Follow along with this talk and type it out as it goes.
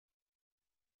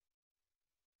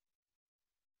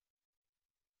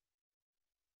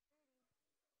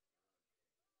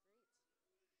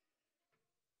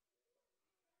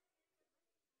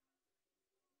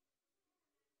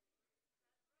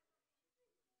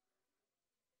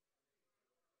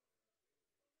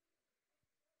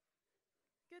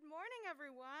Good morning,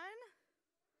 everyone.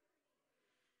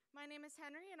 My name is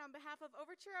Henry, and on behalf of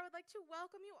Overture, I would like to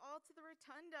welcome you all to the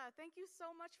Rotunda. Thank you so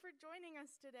much for joining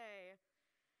us today.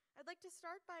 I'd like to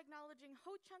start by acknowledging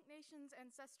Ho-Chunk Nation's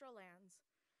ancestral lands.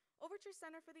 Overture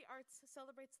Center for the Arts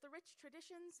celebrates the rich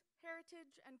traditions,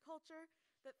 heritage, and culture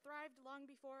that thrived long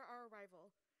before our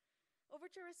arrival.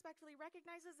 Overture respectfully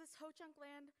recognizes this Ho-Chunk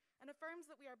land and affirms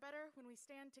that we are better when we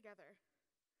stand together.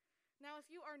 Now,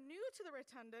 if you are new to the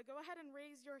Rotunda, go ahead and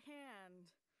raise your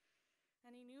hand.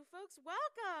 Any new folks?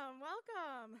 Welcome,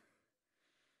 welcome.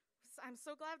 I'm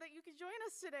so glad that you could join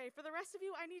us today. For the rest of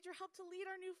you, I need your help to lead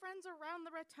our new friends around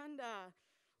the Rotunda.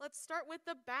 Let's start with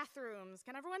the bathrooms.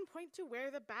 Can everyone point to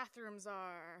where the bathrooms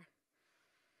are?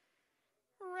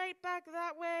 Right back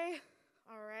that way.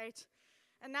 All right.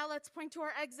 And now let's point to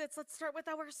our exits. Let's start with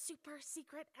our super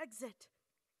secret exit.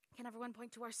 Can everyone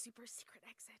point to our super secret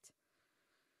exit?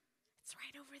 It's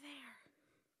right over there.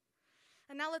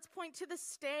 And now let's point to the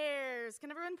stairs.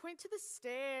 Can everyone point to the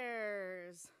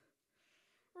stairs?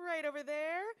 Right over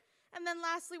there. And then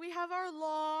lastly, we have our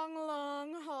long,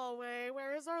 long hallway.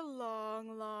 Where is our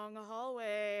long, long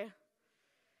hallway?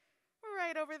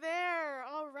 Right over there.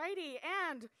 All righty.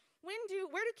 And where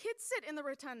do kids sit in the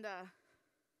Rotunda?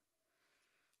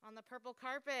 On the purple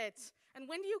carpet. And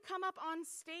when do you come up on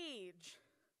stage?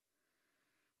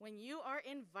 When you are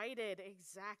invited,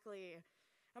 exactly.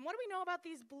 And what do we know about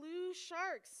these blue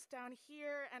sharks down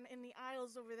here and in the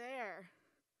aisles over there?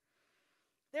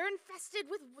 They're infested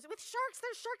with sharks.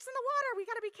 There's sharks in the water. We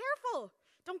gotta be careful.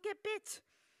 Don't get bit.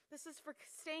 This is for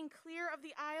staying clear of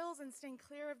the aisles and staying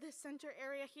clear of this center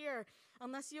area here.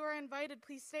 Unless you are invited,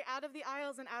 please stay out of the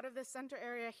aisles and out of this center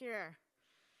area here.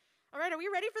 All right, are we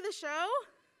ready for the show?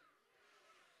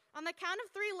 On the count of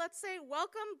 3, let's say,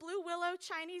 welcome Blue Willow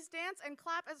Chinese dance and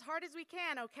clap as hard as we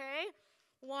can, okay?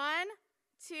 1,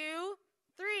 2,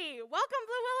 3. Welcome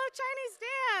Blue Willow Chinese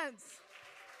dance.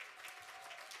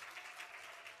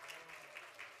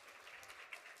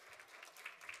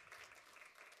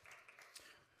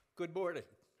 Good morning.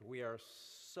 We are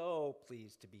so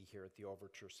pleased to be here at the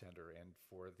Overture Center and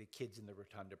for the Kids in the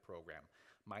Rotunda program.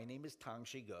 My name is Tang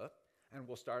Shige, and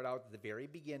we'll start out at the very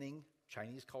beginning,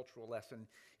 Chinese cultural lesson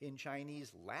in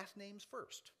Chinese, last names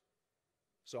first.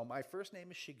 So my first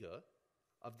name is Shige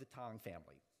of the Tang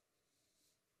family.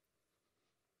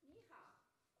 你好，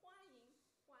欢迎，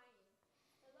欢迎。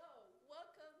Hello,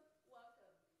 welcome,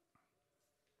 welcome.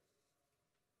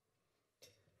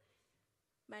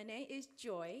 My name is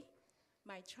Joy.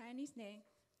 My Chinese name,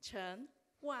 Chen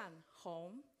Wan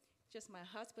Hong. Just my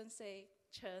husband say,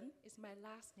 Chen is my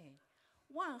last name.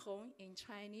 Wan Hong in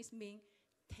Chinese means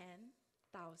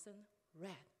 10,000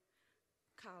 red.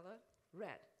 Color,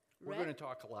 red. We're going to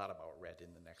talk a lot about red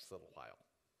in the next little while.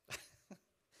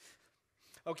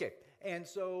 Okay, and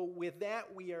so with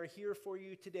that, we are here for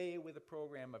you today with a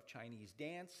program of Chinese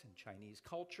dance and Chinese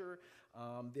culture.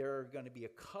 There are going to be a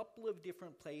couple of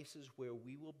different places where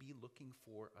we will be looking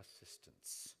for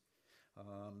assistance.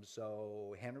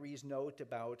 So Henry's note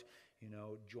about,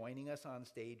 joining us on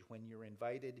stage when you're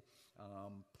invited,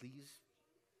 please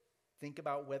think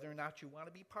about whether or not you want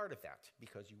to be part of that,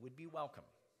 because you would be welcome.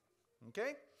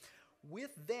 Okay?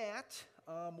 With that,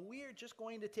 we are just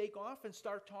going to take off and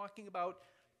start talking about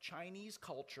Chinese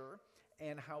culture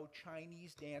and how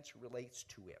Chinese dance relates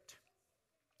to it.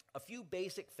 A few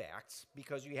basic facts,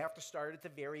 because you have to start at the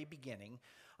very beginning.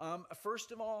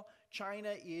 First of all,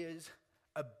 China is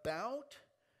about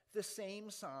the same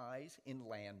size in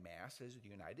landmass as the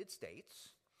United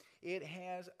States. It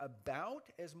has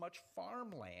about as much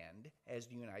farmland as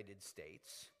the United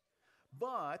States,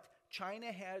 but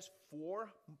China has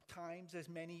 4 times as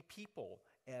many people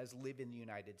as live in the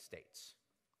United States.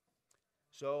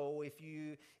 So if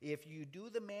you do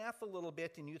the math a little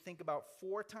bit and you think about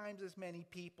 4 times as many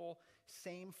people,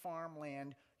 same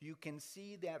farmland, you can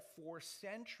see that for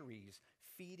centuries,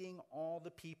 feeding all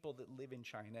the people that live in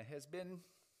China has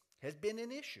been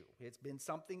an issue. It's been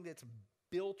something that's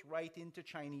built right into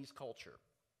Chinese culture.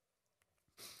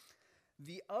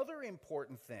 The other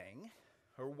important thing,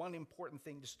 or one important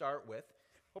thing to start with,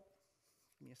 give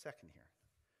me a second here.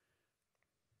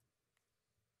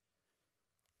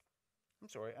 I'm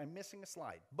sorry, I'm missing a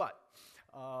slide. But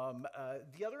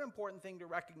the other important thing to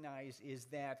recognize is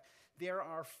that there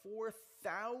are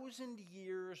 4,000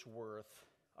 years worth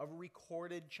of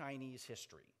recorded Chinese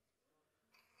history.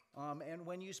 And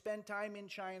when you spend time in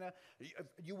China,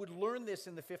 you would learn this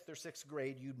in the 5th or 6th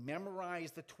grade. You'd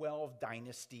memorize the 12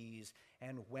 dynasties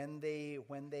and when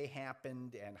they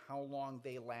happened and how long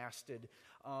they lasted.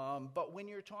 But when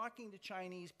you're talking to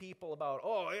Chinese people about,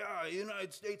 oh yeah, the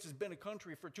United States has been a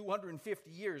country for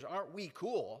 250 years, aren't we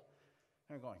cool?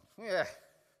 They're going, yeah,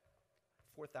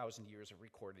 4,000 years of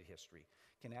recorded history.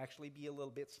 Can actually be a little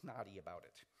bit snotty about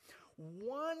it.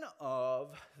 One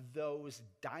of those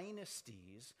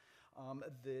dynasties,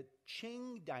 the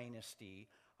Qing dynasty,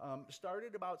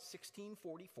 started about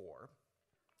 1644,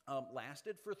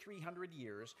 lasted for 300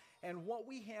 years, and what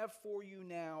we have for you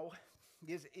now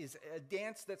is a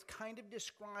dance that's kind of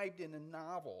described in a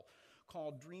novel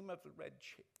called Dream of the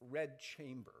Red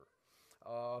Chamber,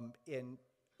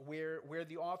 where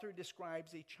the author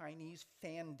describes a Chinese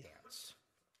fan dance.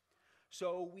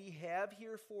 So we have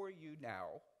here for you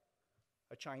now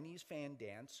a Chinese fan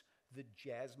dance, the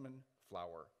Jasmine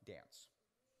Flower Dance.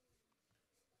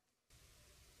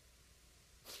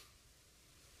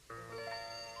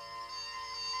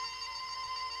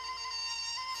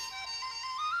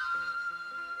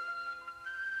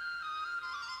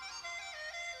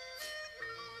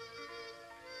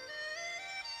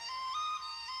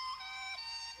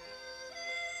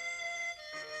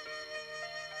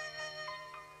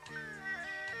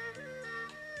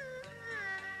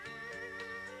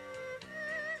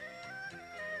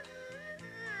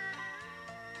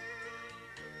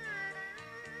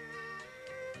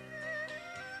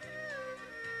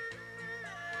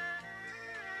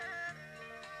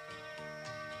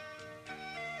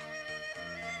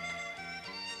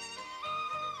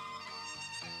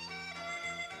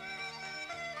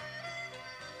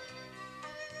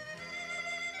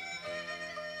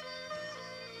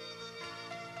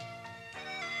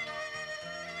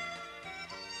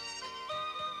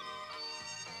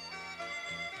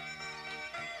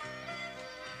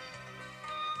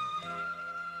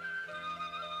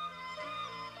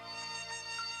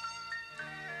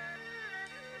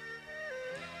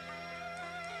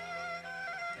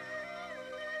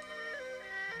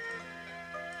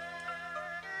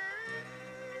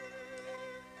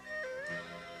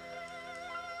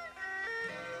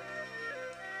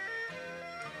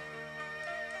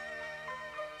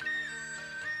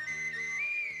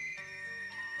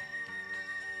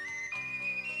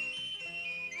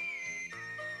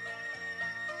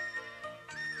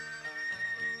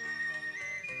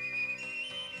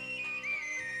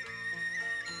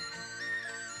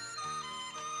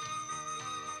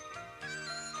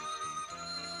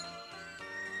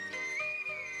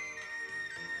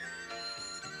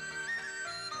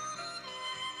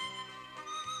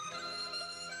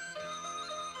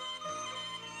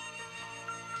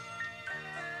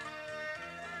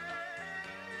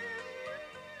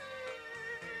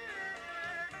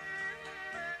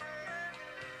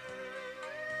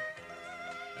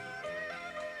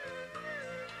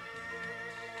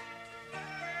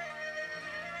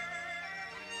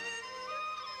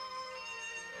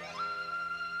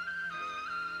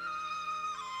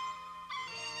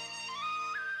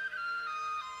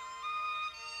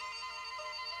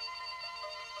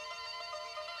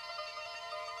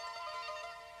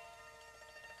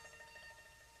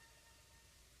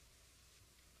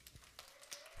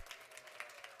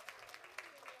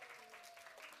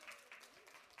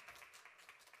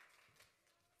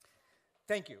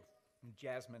 Thank you,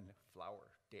 Jasmine Flower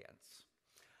Dance.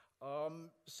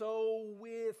 So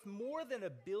with more than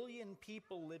 1 billion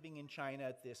people living in China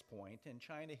at this point, and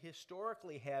China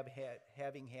historically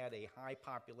having had a high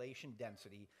population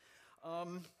density,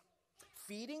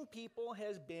 feeding people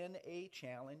has been a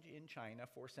challenge in China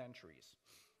for centuries.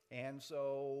 And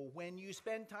so when you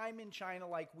spend time in China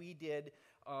like we did,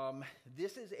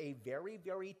 this is a very,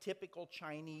 very typical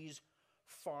Chinese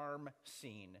farm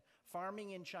scene.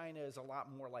 Farming in China is a lot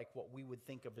more like what we would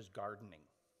think of as gardening.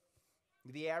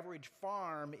 The average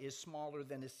farm is smaller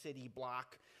than a city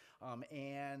block,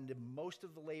 and most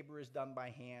of the labor is done by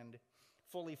hand.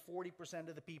 Fully 40%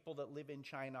 of the people that live in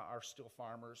China are still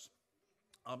farmers.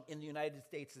 In the United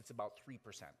States, it's about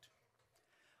 3%.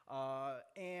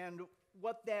 And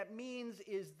what that means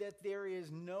is that there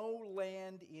is no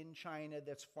land in China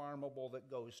that's farmable that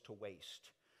goes to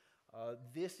waste.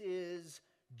 This is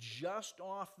just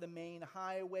off the main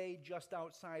highway, just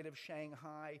outside of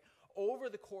Shanghai. Over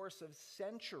the course of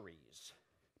centuries,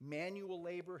 manual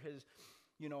labor has,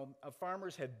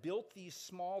 farmers have built these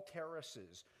small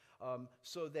terraces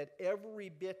so that every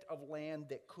bit of land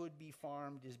that could be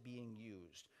farmed is being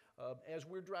used. As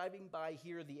we're driving by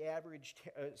here, the average,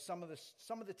 some of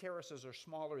the terraces are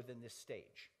smaller than this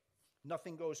stage.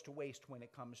 Nothing goes to waste when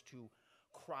it comes to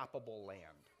croppable land.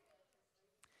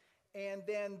 And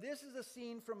then this is a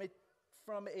scene from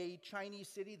a Chinese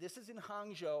city. This is in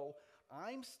Hangzhou.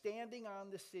 I'm standing on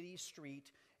the city street,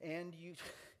 and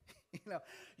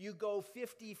you go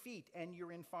 50 feet, and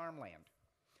you're in farmland.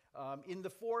 In the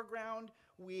foreground,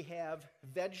 we have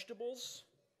vegetables,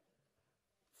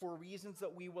 For reasons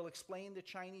that we will explain, the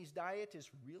Chinese diet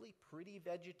is really pretty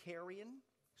vegetarian.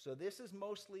 So this is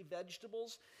mostly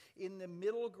vegetables. In the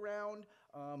middle ground,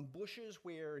 bushes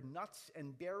where nuts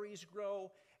and berries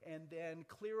grow, and then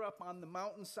clear up on the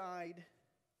mountainside,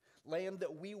 land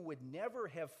that we would never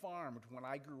have farmed when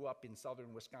I grew up in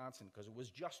southern Wisconsin because it was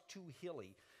just too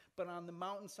hilly. But on the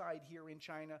mountainside here in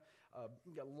China,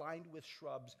 lined with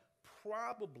shrubs,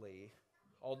 probably,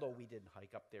 although we didn't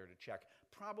hike up there to check,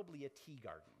 probably a tea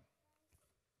garden.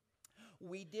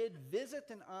 We did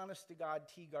visit an honest-to-God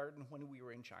tea garden when we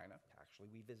were in China. Actually,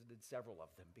 we visited several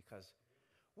of them because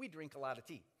we drink a lot of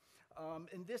tea.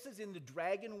 And this is in the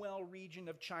Dragonwell region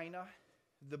of China.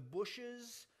 The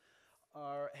bushes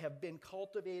have been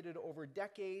cultivated over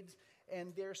decades,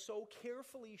 and they're so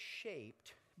carefully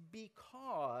shaped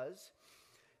because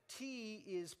tea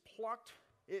is plucked.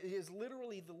 It is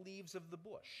literally the leaves of the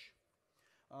bush.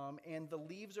 And the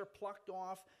leaves are plucked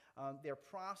off, they're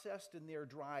processed, and they're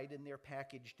dried, and they're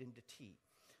packaged into tea.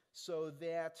 So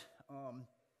that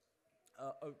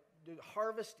the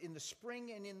harvest in the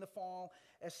spring and in the fall,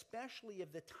 especially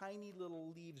of the tiny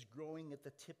little leaves growing at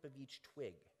the tip of each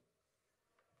twig.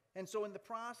 And so in the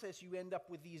process, you end up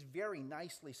with these very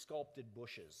nicely sculpted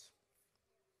bushes.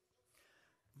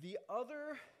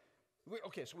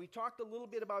 Okay, so we talked a little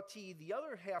bit about tea. The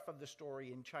other half of the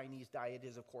story in Chinese diet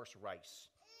is, of course, rice.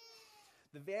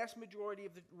 The vast majority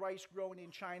of the rice grown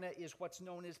in China is what's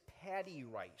known as paddy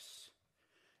rice.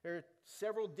 There are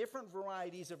several different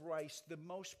varieties of rice. The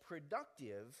most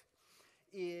productive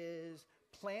is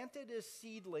planted as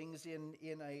seedlings in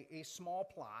a small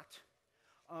plot.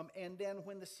 And then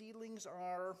when the seedlings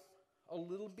are a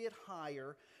little bit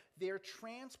higher, they're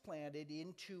transplanted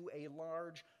into a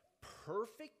large,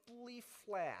 perfectly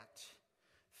flat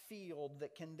field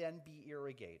that can then be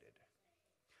irrigated.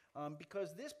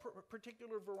 Because this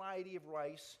particular variety of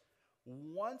rice,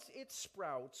 once it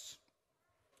sprouts,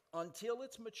 until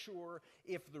it's mature,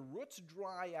 if the roots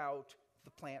dry out,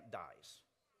 the plant dies.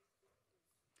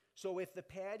 So if the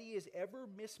paddy is ever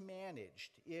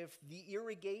mismanaged, if the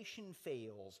irrigation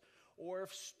fails, or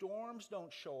if storms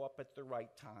don't show up at the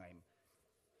right time,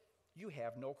 you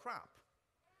have no crop.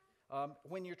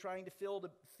 When you're trying to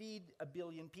feed 1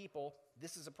 billion people,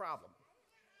 this is a problem.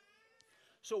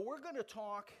 So we're going to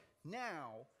talk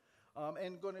now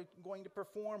and going to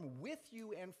perform with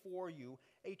you and for you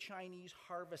a Chinese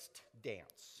harvest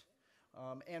dance.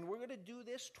 And we're going to do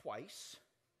this twice.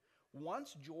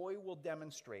 Once, Joy will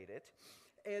demonstrate it.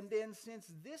 And then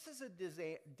since this is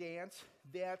a dance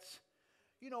that's,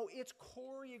 it's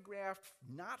choreographed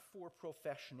not for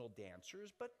professional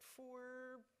dancers, but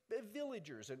for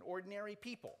villagers and ordinary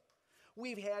people.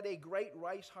 We've had a great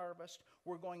rice harvest.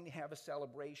 We're going to have a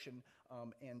celebration.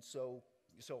 And so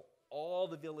all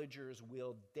the villagers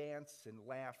will dance and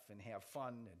laugh and have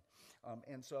fun.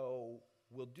 And so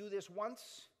we'll do this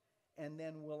once, and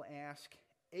then we'll ask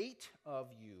 8 of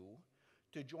you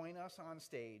to join us on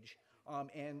stage,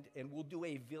 and we'll do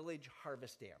a village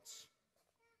harvest dance.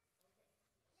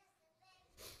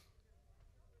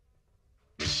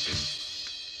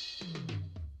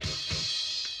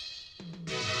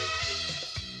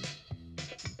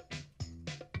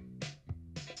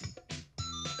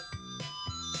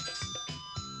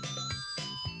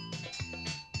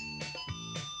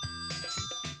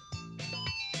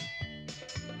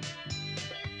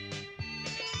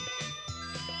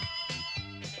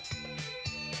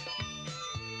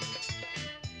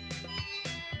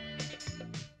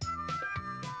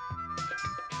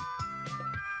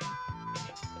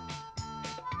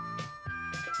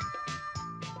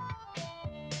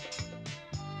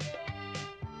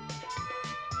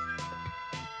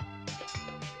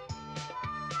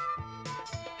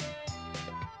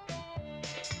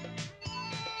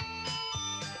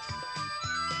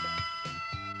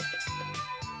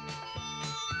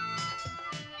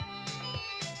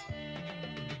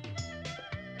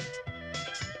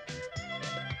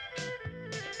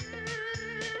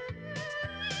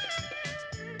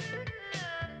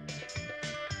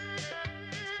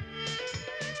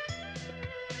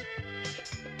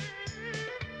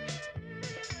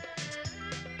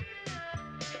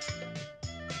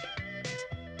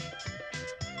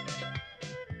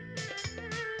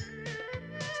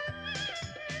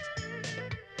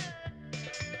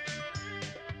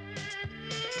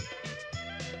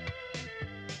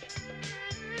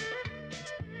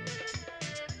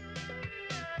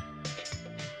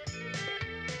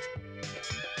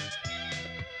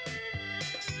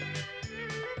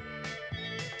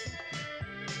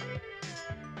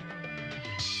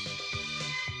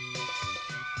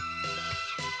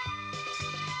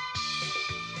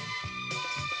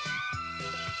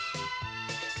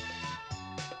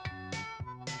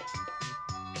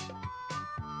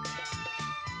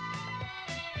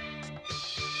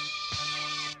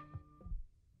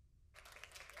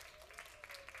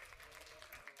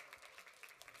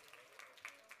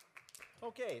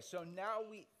 Okay, so now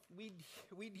we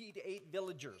need 8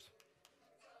 villagers.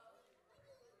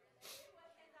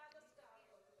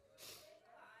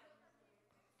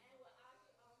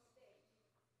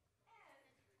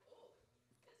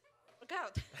 Look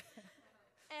out.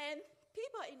 And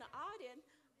people in the audience,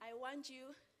 I want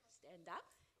you stand up.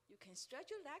 You can stretch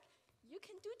your leg. You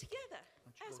can do together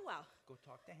as well. Go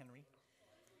talk to Henry.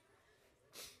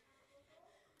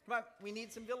 Come on, we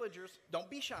need some villagers. Don't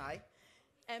be shy.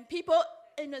 And people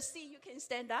in the seat, you can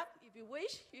stand up. If you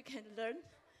wish, you can learn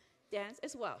dance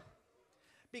as well.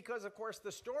 Because, of course,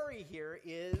 the story here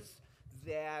is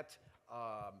that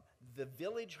the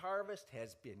village harvest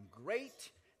has been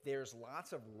great. There's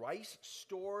lots of rice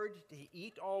stored to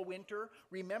eat all winter.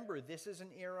 Remember, this is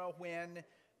an era when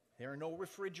there are no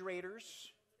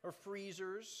refrigerators or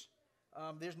freezers.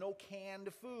 There's no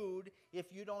canned food.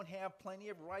 If you don't have plenty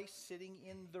of rice sitting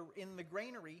in the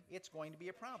granary, it's going to be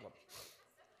a problem.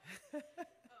 Okay,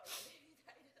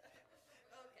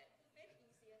 make it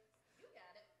easier. You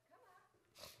got it. Come on.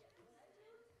 You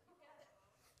got it.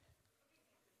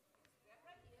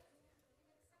 Right here.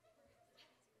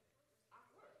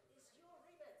 Awkward. It's your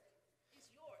ribbon. It's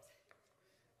yours.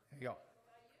 There you go.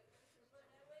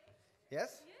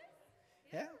 Yes?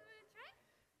 Yeah?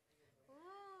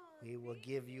 We will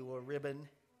give you a ribbon.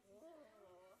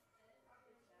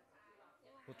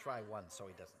 We'll try one so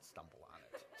he doesn't stumble on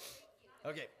it.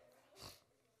 Okay.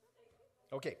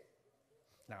 Okay.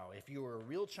 Now, if you were a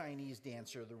real Chinese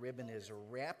dancer, the ribbon is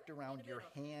wrapped around your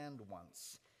hand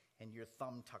once, and your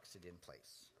thumb tucks it in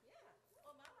place.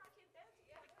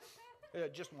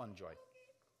 Just one, Joy.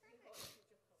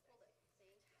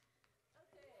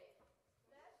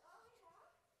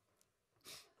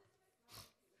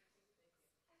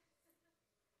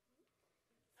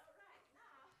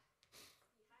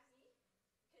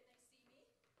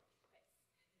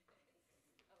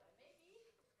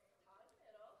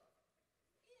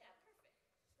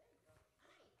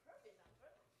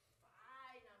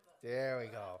 There we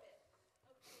go.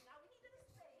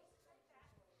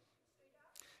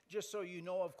 Just so you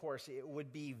know, of course, it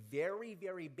would be very,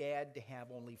 very bad to have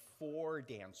only 4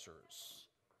 dancers.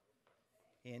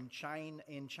 In China,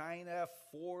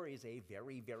 4 is a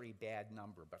very, very bad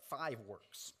number, but 5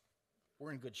 works.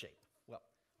 We're in good shape. Well,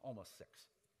 almost 6.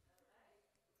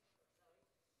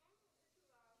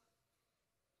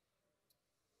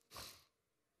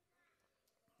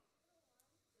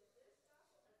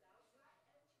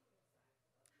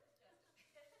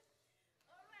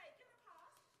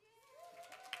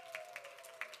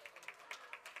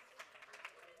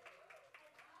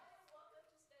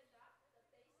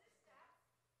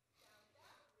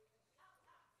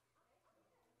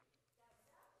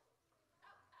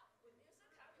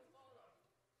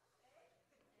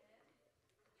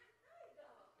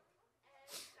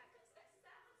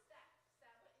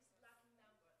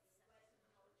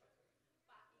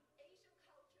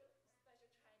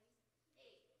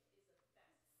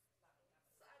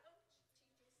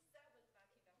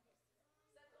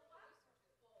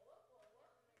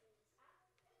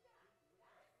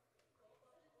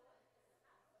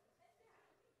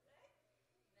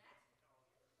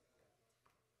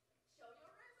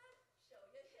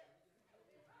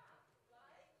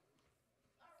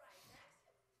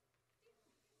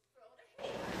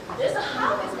 There's a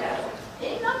house there.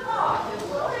 In the park,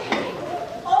 throw the hay.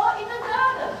 Or in the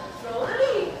garden, throw the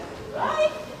leaf.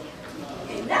 Right?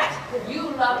 And next, you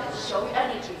love it. Show your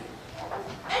energy.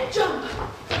 And jump.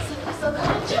 So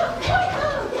come and jump. There we go.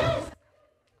 Yes.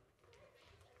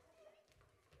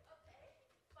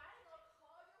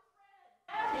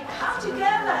 Okay. Come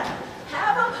together.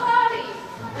 Have a party.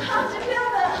 Come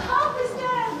together. Help this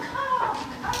dance. Come.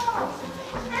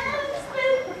 And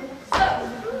spin.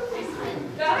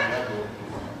 Got it?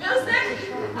 Music,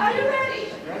 are you ready?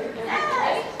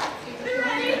 Yes. You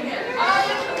ready? Are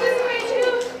you participating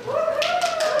too?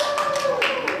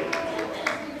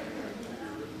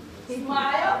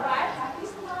 Smile, right? Happy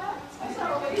smile. As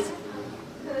always.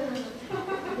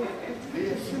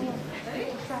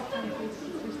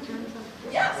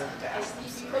 Yes. I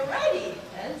see people ready.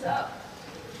 Hands up.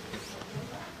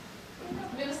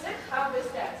 Music, how is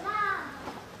that?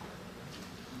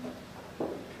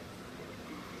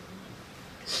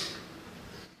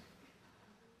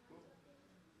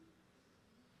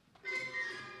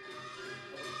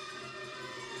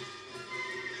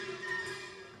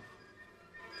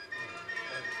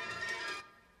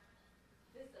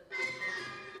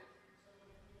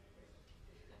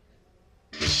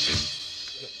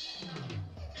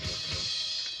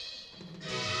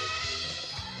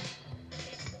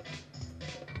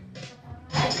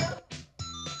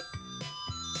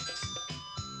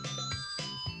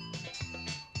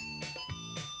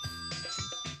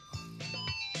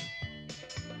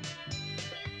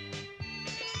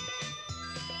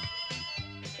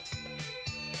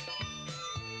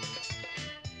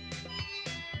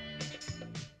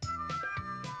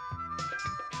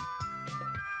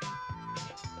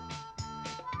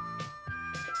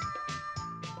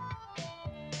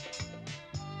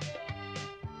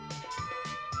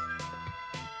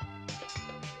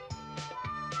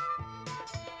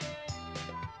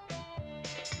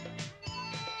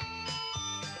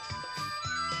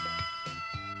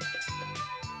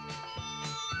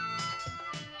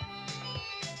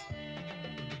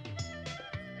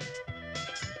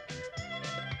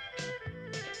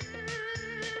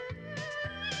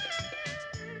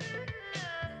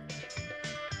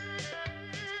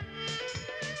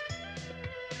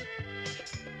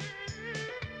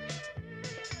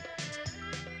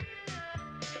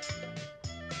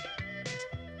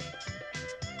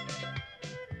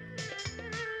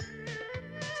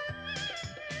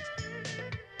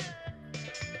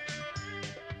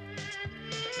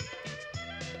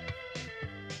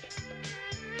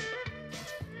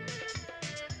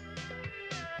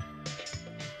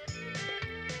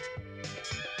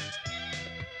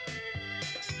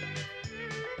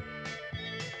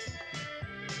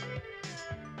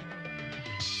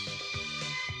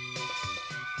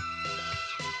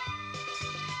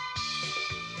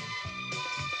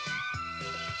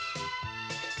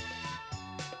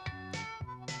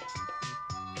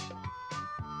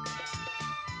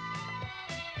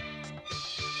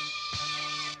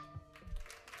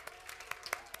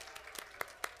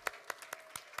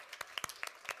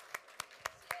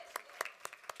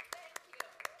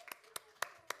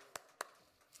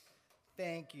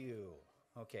 Thank you.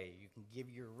 Okay, you can give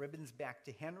your ribbons back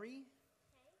to Henry.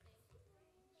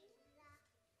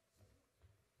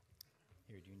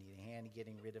 Here, do you need a hand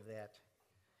getting rid of that?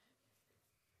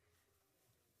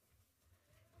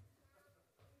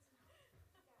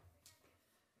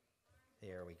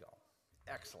 There we go.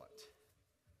 Excellent.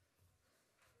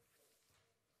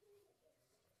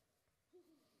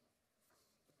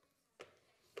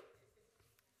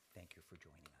 Thank you for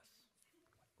joining us.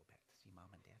 Go back to see Mom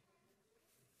and Dad.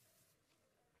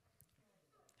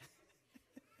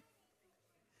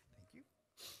 Thank you.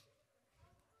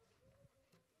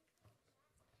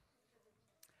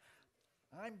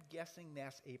 I'm guessing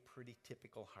that's a pretty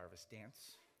typical harvest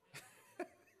dance.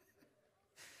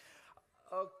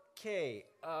 Okay,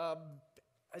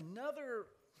 another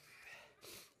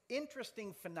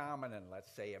interesting phenomenon,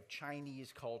 let's say, of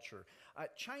Chinese culture.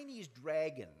 Chinese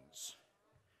dragons.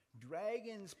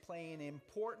 Dragons play an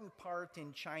important part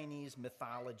in Chinese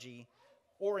mythology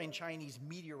or in Chinese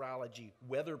meteorology,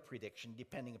 weather prediction,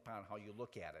 depending upon how you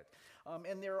look at it.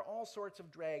 And there are all sorts of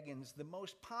dragons. The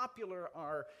most popular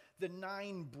are the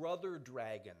 9 brother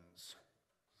dragons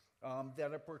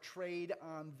that are portrayed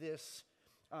on this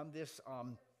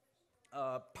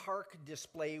park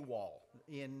display wall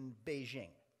in Beijing.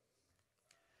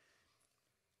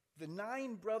 The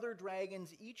 9 brother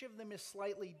dragons, each of them is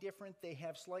slightly different. They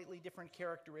have slightly different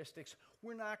characteristics.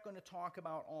 We're not going to talk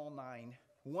about all 9.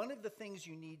 One of the things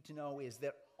you need to know is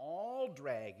that all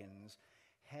dragons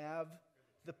have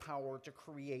the power to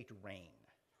create rain.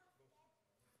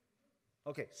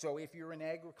 Okay, so if you're an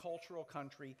agricultural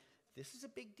country, this is a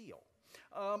big deal.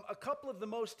 A couple of the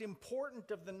most important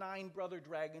of the 9 brother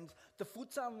dragons, the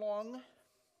Fuzanlong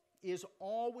is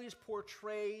always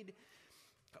portrayed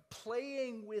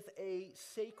playing with a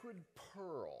sacred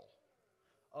pearl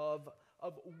of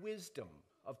wisdom,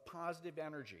 of positive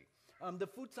energy. The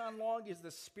Fuzanlong is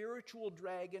the spiritual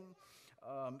dragon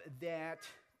that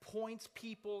points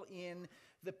people in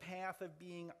the path of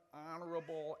being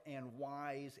honorable and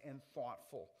wise and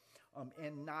thoughtful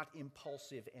and not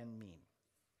impulsive and mean.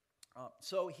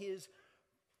 So his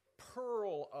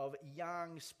pearl of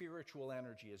yang spiritual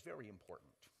energy is very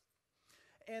important.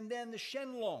 And then the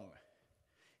Shenlong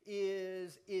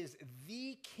is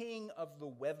the king of the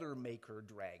weather maker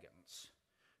dragons.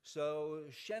 So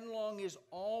Shenlong is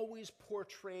always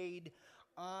portrayed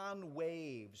on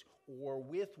waves or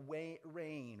with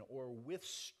rain or with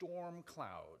storm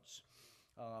clouds.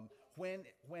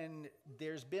 When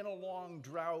there's been a long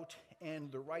drought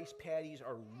and the rice paddies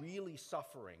are really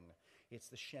suffering, it's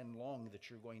the Shenlong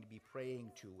that you're going to be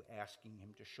praying to, asking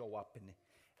him to show up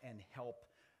and help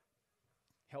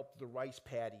the rice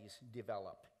paddies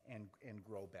develop and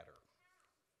grow better.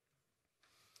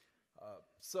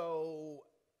 So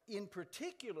in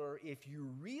particular, if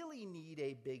you really need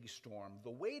a big storm, the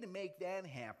way to make that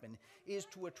happen is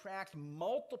to attract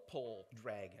multiple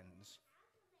dragons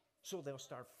so they'll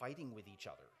start fighting with each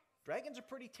other. Dragons are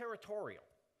pretty territorial.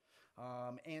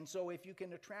 And so if you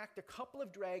can attract a couple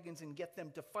of dragons and get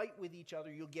them to fight with each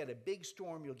other, you'll get a big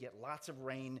storm, you'll get lots of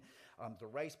rain, the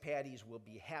rice paddies will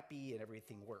be happy and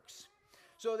everything works.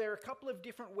 So there are a couple of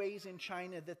different ways in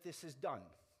China that this is done.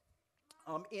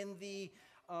 In the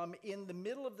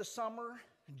middle of the summer,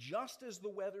 just as the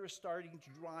weather is starting to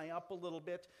dry up a little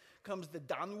bit, comes the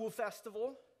Danwu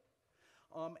Festival.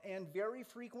 And very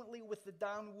frequently with the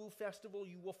Danwu Festival,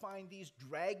 you will find these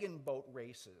dragon boat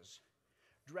races.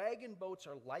 Dragon boats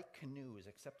are like canoes,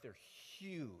 except they're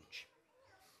huge.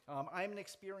 I'm an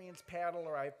experienced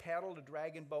paddler. I've paddled a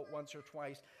dragon boat once or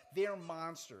twice. They're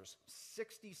monsters,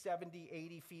 60, 70,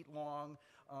 80 feet long,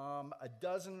 a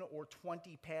dozen or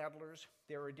 20 paddlers.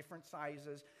 There are different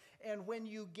sizes. And when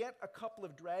you get a couple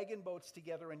of dragon boats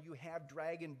together and you have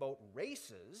dragon boat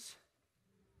races,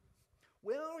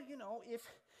 well, you know,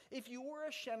 if you were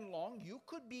a Shenlong, you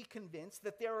could be convinced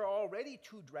that there are already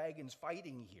 2 dragons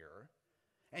fighting here,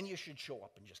 and you should show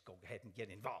up and just go ahead and get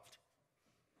involved.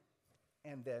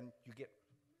 And then you get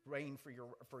rain for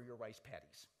your rice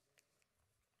paddies.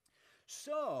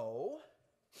 So,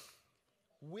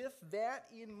 with that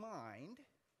in mind,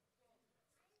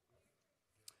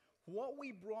 what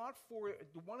we brought for,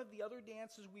 one of the other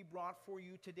dances we brought for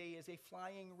you today is a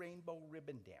flying rainbow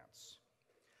ribbon dance.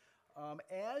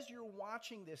 As you're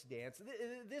watching this dance,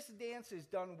 this dance is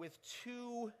done with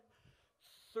 2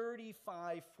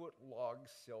 35-foot log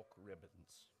silk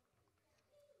ribbons.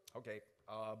 Okay,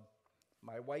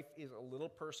 my wife is a little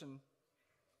person.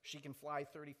 She can fly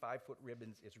 35-foot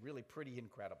ribbons. It's really pretty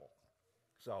incredible.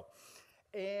 So,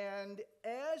 and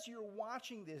as you're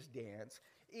watching this dance,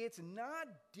 it's not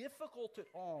difficult at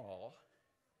all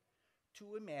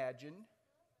to imagine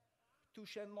Tu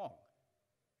Shenlong.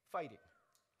 fighting.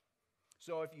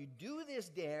 So if you do this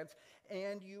dance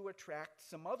and you attract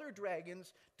some other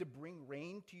dragons to bring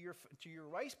rain to your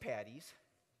rice paddies,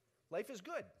 life is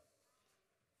good.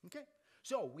 Okay?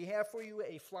 So we have for you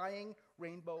a flying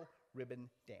rainbow ribbon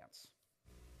dance.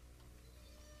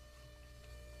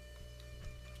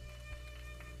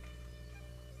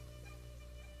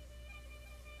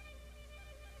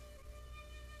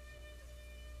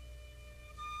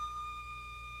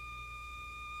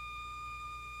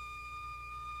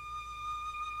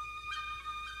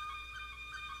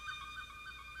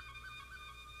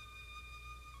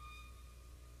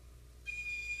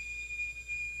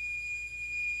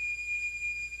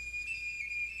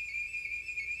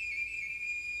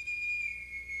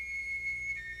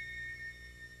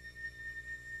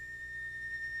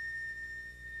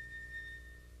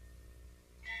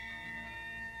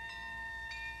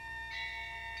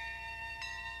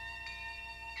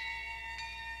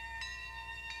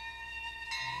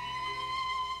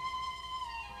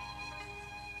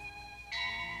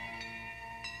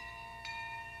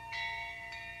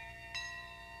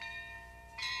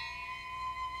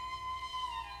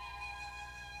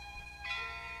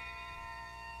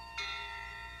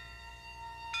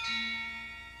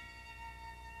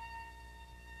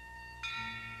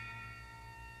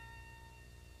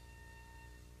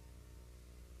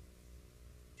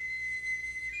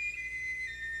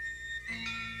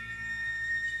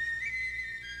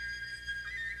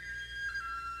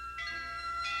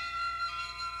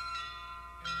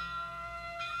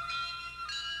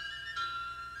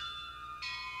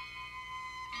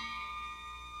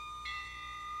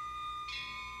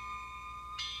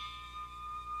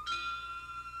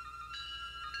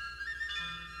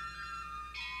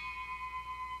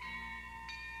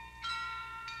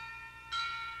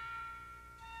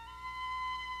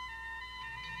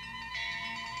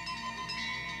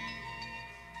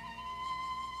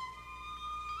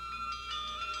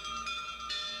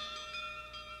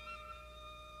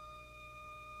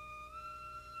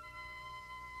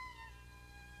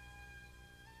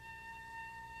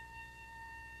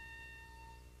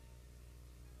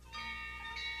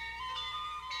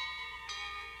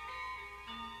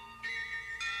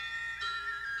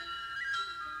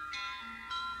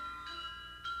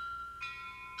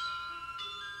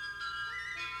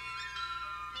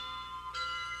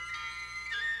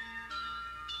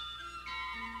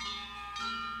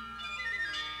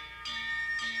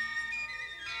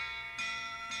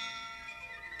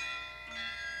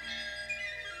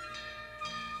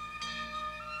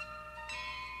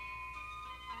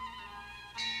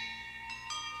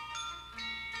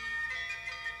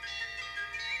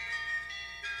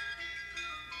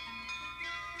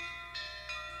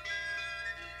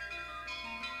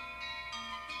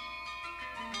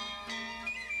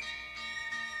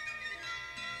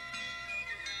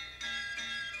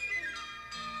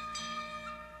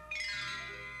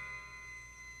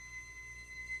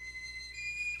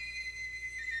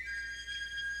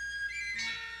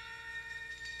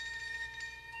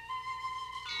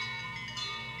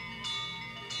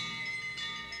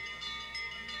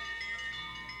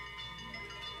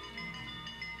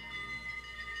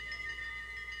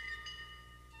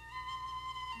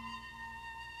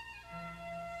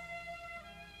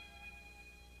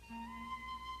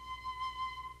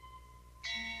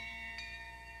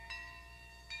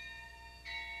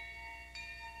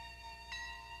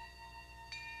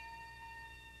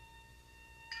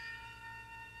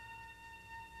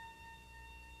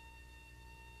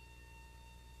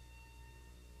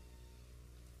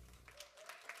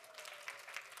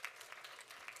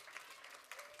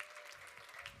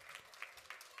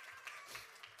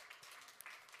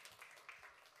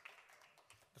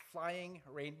 Flying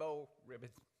rainbow ribbon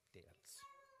dance.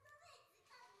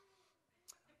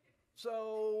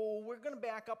 So we're going to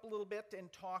back up a little bit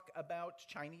and talk about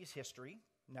Chinese history.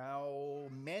 Now,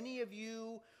 many of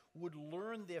you would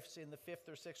learn this in the 5th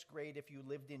or 6th grade if you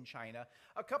lived in China.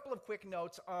 A couple of quick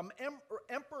notes.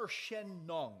 Emperor Shen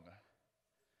Nung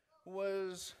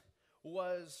was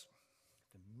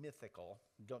the mythical,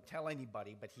 don't tell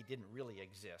anybody, but he didn't really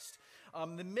exist.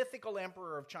 The mythical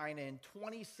emperor of China in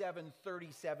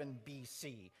 2737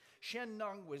 BC. Shen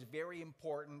Nung was very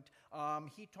important.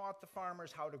 He taught the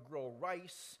farmers how to grow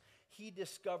rice. He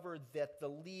discovered that the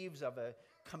leaves of a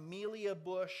camellia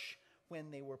bush,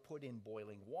 when they were put in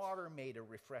boiling water, made a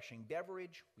refreshing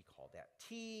beverage. We call that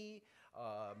tea.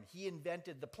 He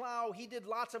invented the plow. He did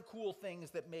lots of cool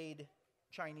things that made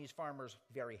Chinese farmers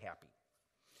very happy.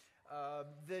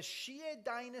 The Xie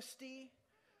dynasty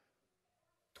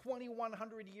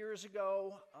 2,100 years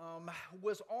ago,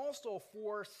 was also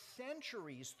for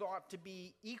centuries thought to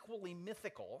be equally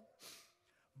mythical.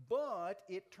 But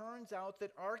it turns out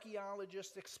that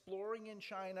archaeologists exploring in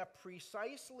China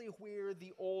precisely where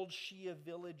the old Xia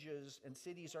villages and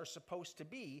cities are supposed to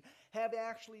be have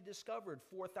actually discovered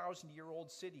 4,000-year-old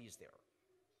cities there.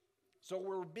 So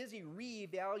we're busy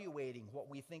reevaluating what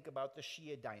we think about the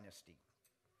Xia dynasty.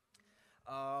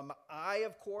 I,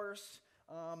 of course,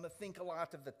 think a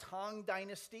lot of the Tang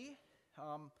dynasty.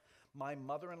 My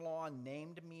mother-in-law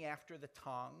named me after the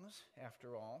Tangs,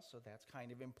 after all, so that's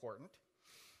kind of important.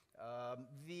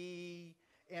 The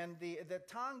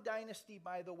Tang dynasty,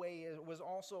 by the way, was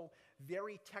also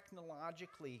very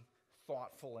technologically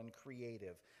thoughtful and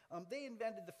creative. They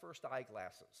invented the first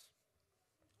eyeglasses.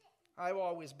 I've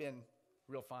always been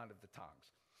real fond of the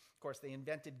Tangs. Of course, they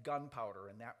invented gunpowder,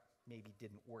 and that maybe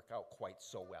didn't work out quite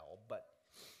so well, but,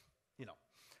 you know.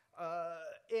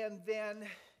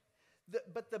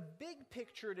 But the big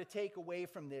picture to take away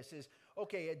from this is,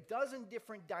 okay, a dozen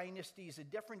different dynasties,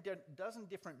 dozen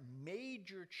different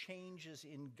major changes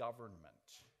in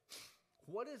government.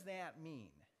 What does that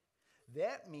mean?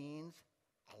 That means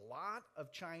a lot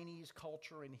of Chinese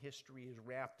culture and history is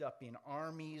wrapped up in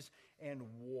armies and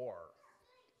war.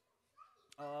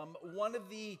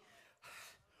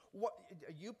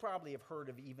 You probably have heard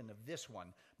of even of this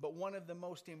one, but one of the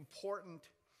most important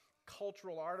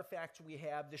cultural artifacts we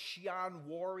have, the Xi'an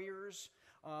warriors,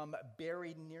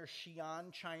 buried near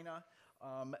Xi'an, China.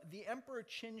 The Emperor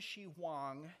Qin Shi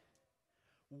Huang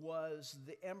was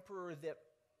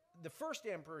the first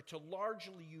emperor to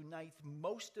largely unite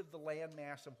most of the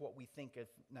landmass of what we think of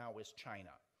now as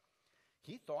China.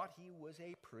 He thought he was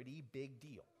a pretty big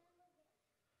deal.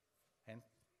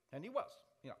 And he was,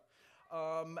 you know.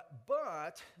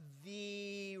 But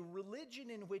the religion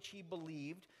in which he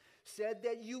believed said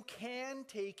that you can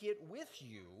take it with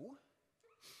you.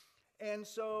 And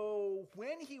so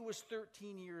when he was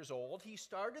 13 years old, he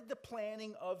started the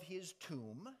planning of his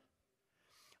tomb.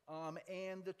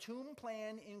 And the tomb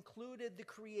plan included the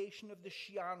creation of the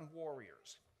Xi'an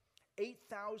warriors.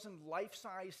 8,000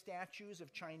 life-size statues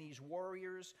of Chinese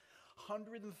warriors,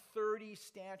 130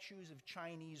 statues of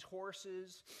Chinese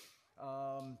horses,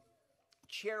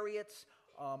 chariots,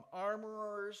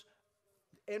 armorers,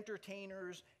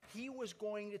 entertainers. He was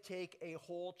going to take a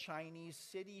whole Chinese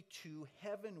city to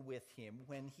heaven with him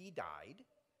when he died,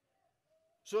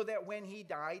 so that when he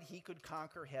died, he could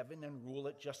conquer heaven and rule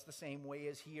it just the same way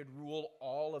as he had ruled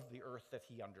all of the earth that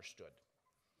he understood.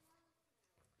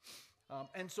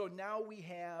 And so now we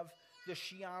have the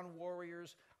Xi'an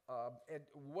warriors. And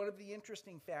one of the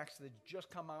interesting facts that's just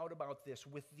come out about this,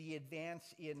 with the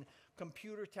advance in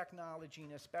computer technology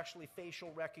and especially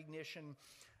facial recognition,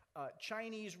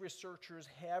 Chinese researchers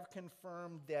have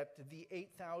confirmed that the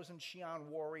 8,000 Xi'an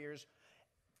warriors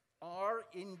are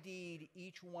indeed,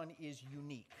 each one is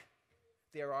unique.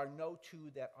 There are no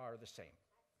two that are the same.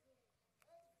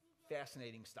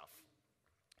 Fascinating stuff.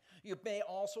 You may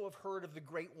also have heard of the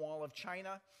Great Wall of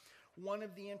China. One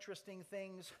of the interesting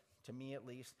things, to me at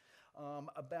least,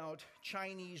 about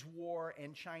Chinese war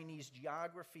and Chinese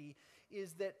geography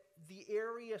is that the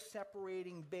area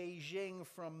separating Beijing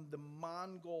from the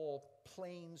Mongol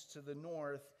plains to the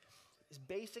north is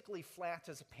basically flat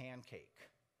as a pancake.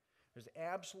 There's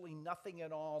absolutely nothing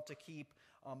at all to keep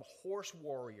horse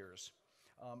warriors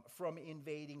from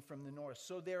invading from the north.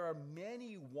 So there are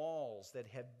many walls that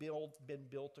have been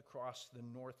built across the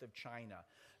north of China.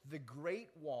 The Great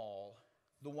Wall,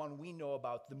 the one we know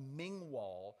about, the Ming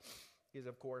Wall, is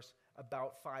of course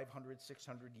about 500,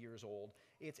 600 years old.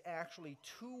 It's actually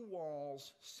two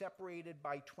walls separated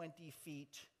by 20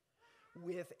 feet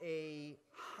with a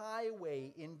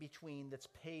highway in between that's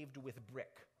paved with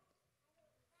brick.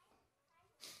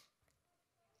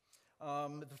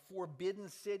 The Forbidden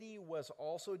City was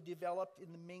also developed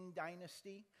in the Ming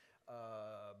Dynasty.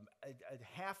 A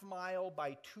half mile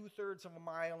by 2/3 of a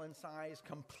mile in size,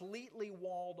 completely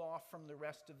walled off from the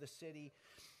rest of the city,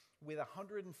 with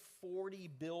 140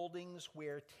 buildings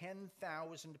where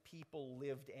 10,000 people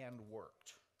lived and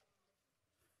worked.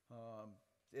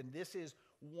 And this is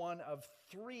one of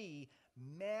 3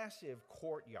 massive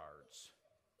courtyards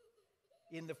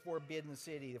in the Forbidden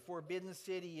City. The Forbidden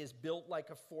City is built like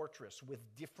a fortress with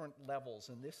different levels,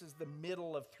 and this is the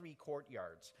middle of 3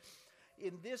 courtyards.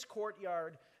 In this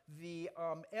courtyard, the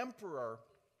emperor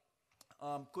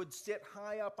could sit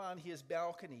high up on his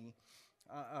balcony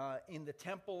in the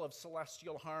Temple of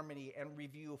Celestial Harmony and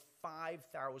review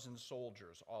 5,000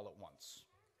 soldiers all at once.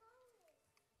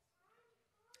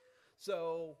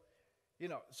 So,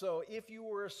 so if you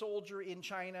were a soldier in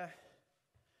China,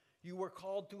 You were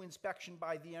called to inspection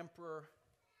by the emperor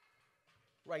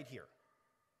right here.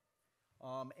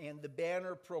 And the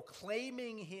banner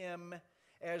proclaiming him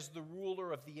as the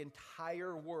ruler of the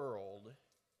entire world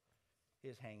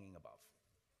is hanging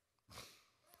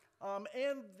above.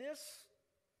 And this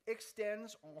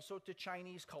extends also to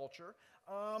Chinese culture.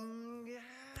 A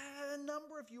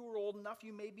number of you are old enough,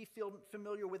 you may be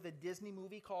familiar with a Disney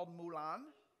movie called Mulan.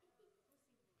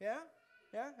 Yeah?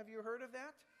 Yeah? Have you heard of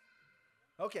that?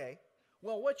 Okay.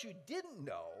 Well, what you didn't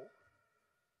know,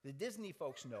 the Disney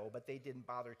folks know, but they didn't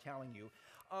bother telling you,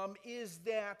 is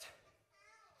that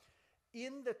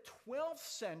in the 12th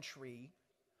century,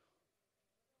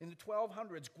 in the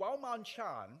 1200s, Guoman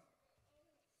Chan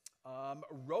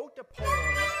wrote a poem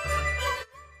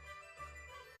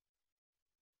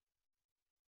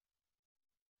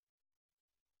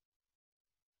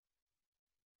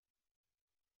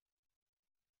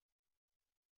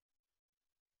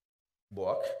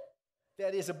book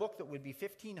that is a book that would be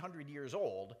 1,500 years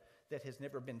old, that has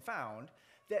never been found,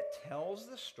 that tells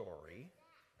the story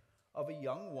of a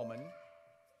young woman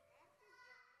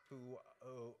who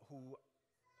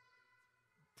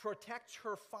protects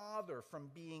her father from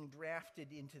being drafted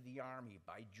into the army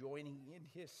by joining in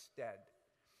his stead.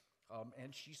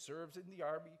 And she serves in the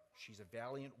army. She's a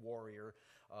valiant warrior.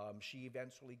 She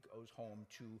eventually goes home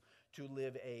to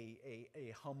live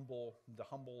the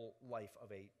humble life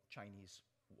of a Chinese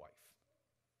wife.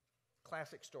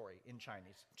 Classic story in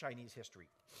Chinese history.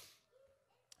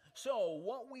 So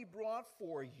what we brought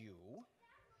for you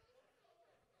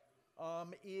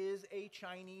is a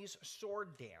Chinese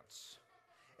sword dance.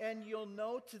 And you'll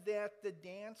note that the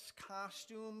dance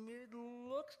costume, it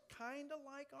looks kind of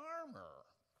like armor.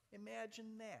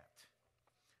 Imagine that.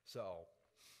 So,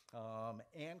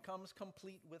 and comes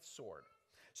complete with sword.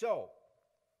 So,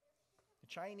 the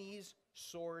Chinese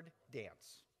sword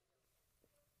dance.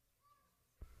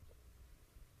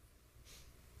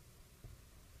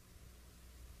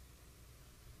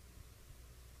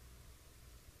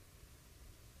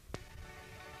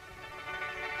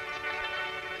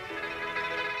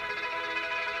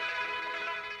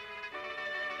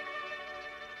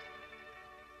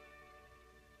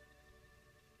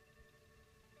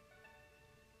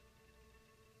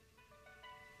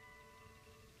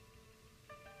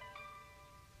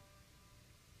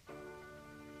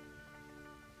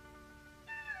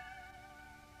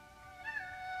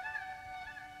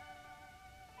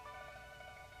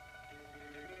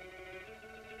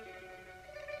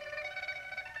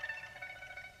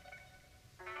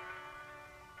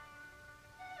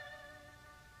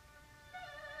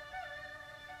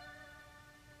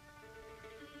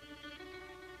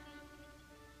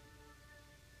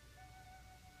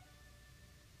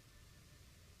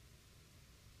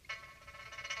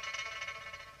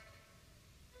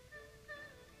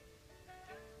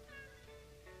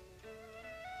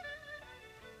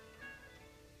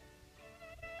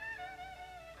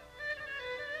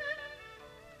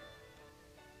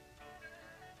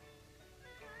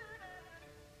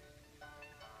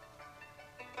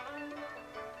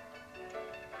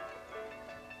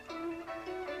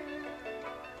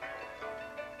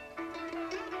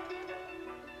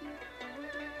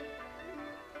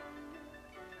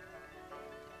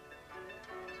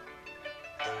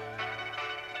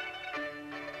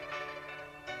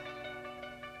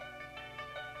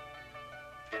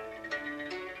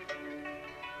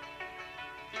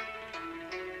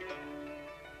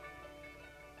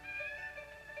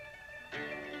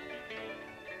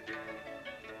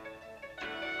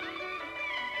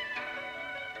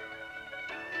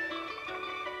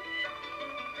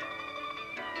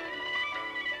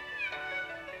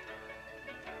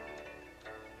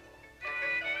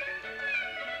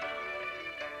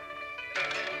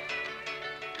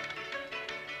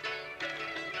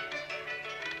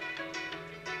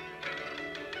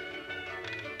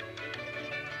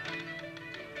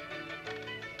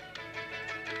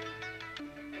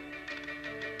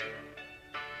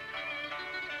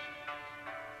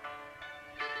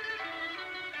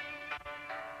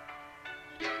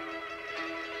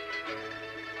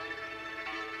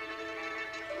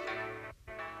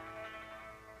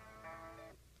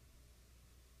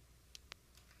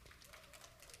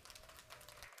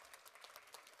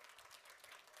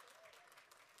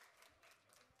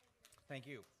 Thank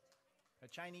you. A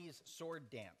Chinese sword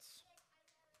dance.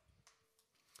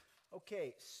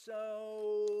 Okay,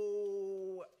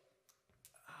 so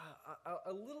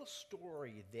a little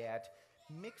story that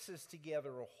mixes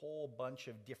together a whole bunch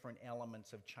of different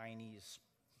elements of Chinese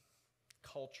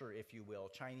culture, if you will,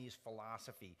 Chinese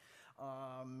philosophy.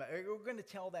 We're going to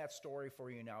tell that story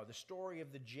for you now, the story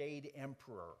of the Jade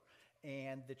Emperor.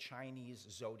 and the Chinese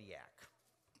zodiac.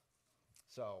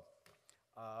 So,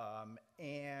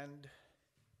 and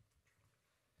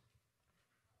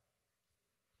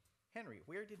Henry,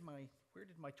 where did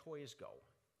my toys go?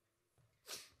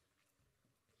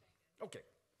 Okay,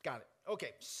 got it.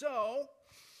 Okay, so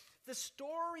the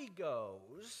story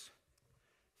goes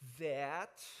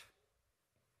that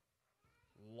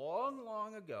long,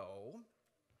 long ago,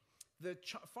 the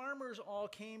farmers all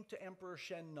came to Emperor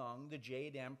Shen Nung, the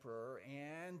Jade Emperor,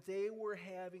 and they were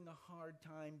having a hard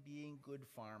time being good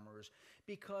farmers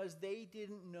because they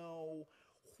didn't know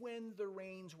when the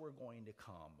rains were going to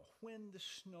come, when the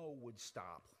snow would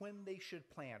stop, when they should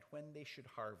plant, when they should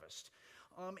harvest.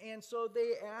 And so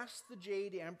they asked the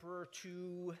Jade Emperor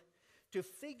to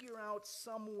figure out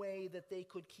some way that they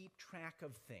could keep track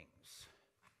of things.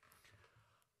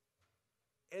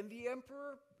 And the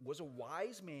emperor was a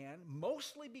wise man,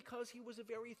 mostly because he was a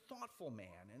very thoughtful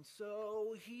man. And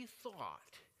so he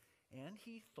thought, and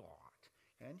he thought,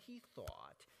 and he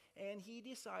thought, and he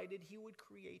decided he would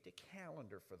create a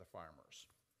calendar for the farmers.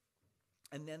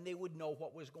 And then they would know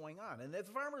what was going on. And the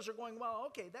farmers are going, well,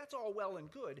 okay, that's all well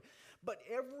and good, but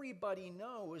everybody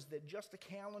knows that just a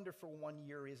calendar for 1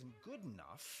 year isn't good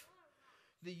enough.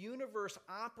 The universe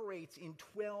operates in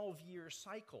 12-year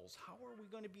cycles. How are we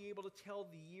going to be able to tell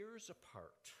the years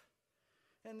apart?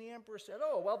 And the emperor said,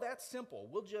 oh, well, that's simple.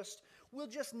 We'll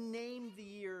just name the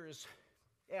years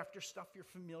after stuff you're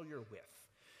familiar with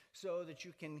so that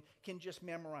you can just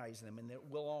memorize them and it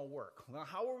will all work. Well,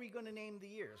 how are we going to name the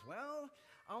years? Well,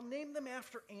 I'll name them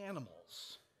after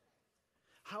animals.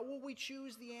 How will we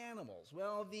choose the animals?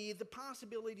 Well, the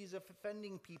possibilities of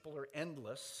offending people are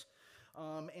endless.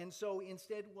 And so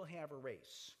instead we'll have a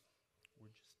race. We're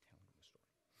just telling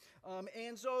the story.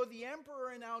 And so the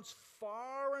emperor announced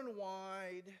far and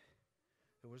wide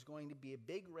there was going to be a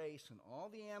big race and all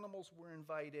the animals were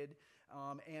invited.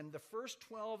 And the first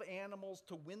 12 animals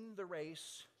to win the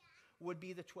race would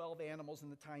be the 12 animals in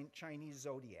the Chinese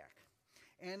zodiac.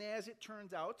 And as it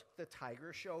turns out, the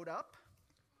tiger showed up,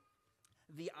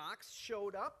 the ox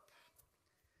showed up,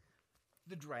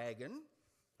 the dragon.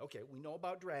 Okay, we know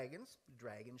about dragons. The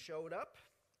dragon showed up.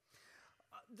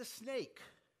 The snake.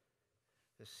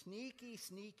 The sneaky,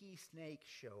 sneaky snake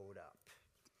showed up.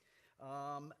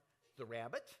 The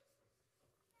rabbit.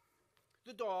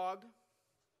 The dog.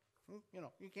 You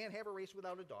know, you can't have a race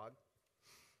without a dog.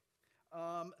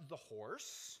 The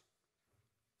horse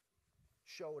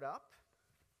showed up.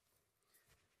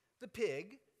 The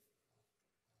pig.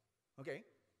 Okay,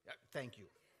 thank you.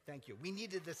 Thank you. We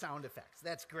needed the sound effects.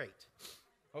 That's great.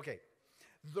 Okay,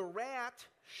 the rat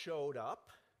showed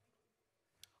up,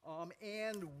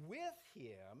 and with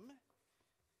him,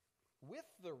 with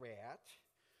the rat,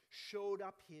 showed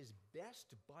up his best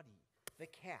buddy, the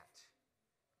cat.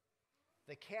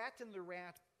 The cat and the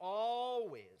rat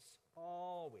always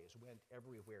went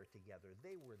everywhere together.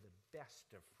 They were the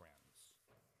best of friends.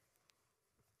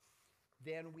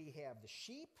 Then we have the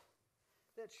sheep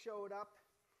that showed up.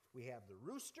 We have the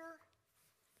rooster.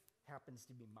 Happens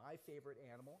to be my favorite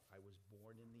animal. I was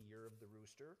born in the year of the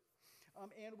rooster.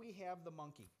 And we have the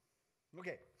monkey.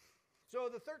 Okay, so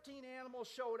the 13 animals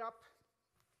showed up,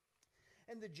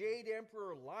 and the Jade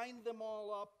Emperor lined them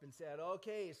all up and said,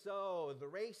 okay, so the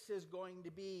race is going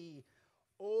to be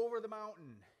over the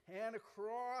mountain and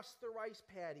across the rice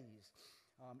paddies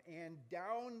and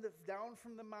down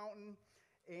from the mountain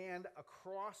and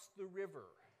across the river.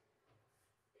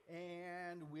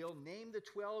 And we'll name the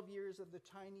 12 years of the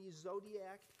Chinese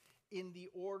zodiac in the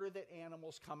order that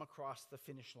animals come across the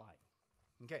finish line.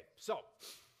 Okay,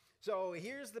 so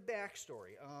here's the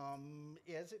backstory.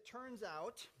 As it turns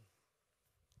out,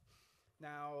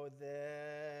 now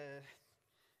there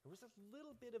was a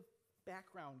little bit of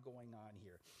background going on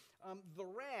here. The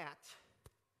rat,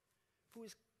 who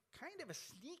is kind of a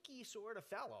sneaky sort of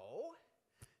fellow,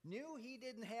 knew he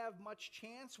didn't have much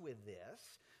chance with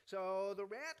this. So the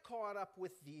rat caught up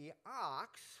with the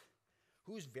ox,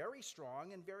 who's very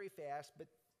strong and very fast, but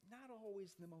not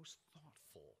always the most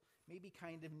thoughtful, maybe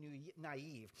kind of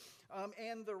naive.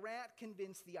 And the rat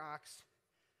convinced the ox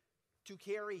to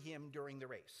carry him during the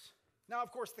race. Now,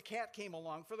 of course, the cat came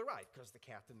along for the ride because the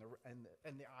cat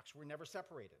and the ox were never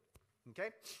separated. Okay?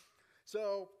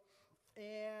 So,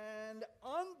 and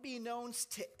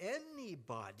unbeknownst to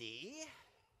anybody,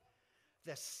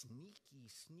 the sneaky,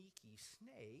 sneaky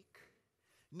snake,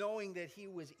 knowing that he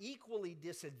was equally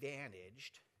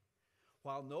disadvantaged,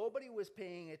 while nobody was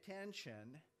paying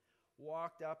attention,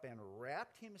 walked up and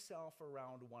wrapped himself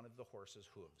around one of the horse's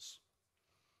hooves.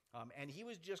 And he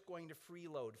was just going to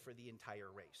freeload for the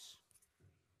entire race.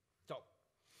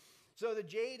 So the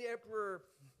Jade Emperor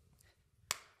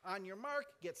on your mark,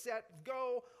 get set,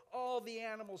 go. All the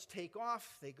animals take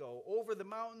off. They go over the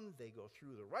mountain. They go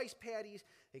through the rice paddies.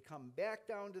 They come back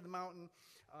down to the mountain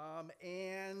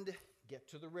and get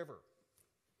to the river.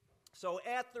 So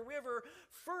at the river,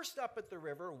 first up at the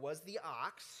river was the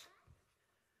ox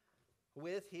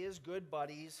with his good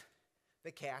buddies,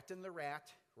 the cat and the rat,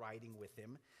 riding with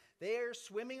him. They're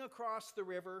swimming across the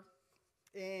river,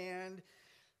 and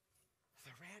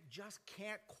the rat just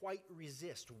can't quite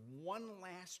resist one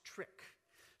last trick.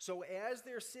 So as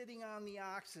they're sitting on the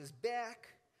ox's back,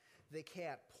 the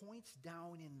cat points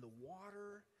down in the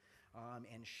water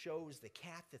and shows the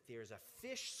cat that there's a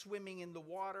fish swimming in the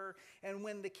water. And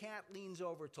when the cat leans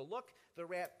over to look, the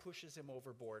rat pushes him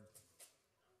overboard.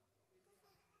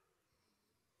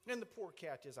 And the poor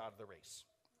cat is out of the race.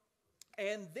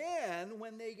 And then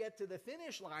when they get to the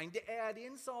finish line, to add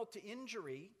insult to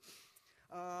injury,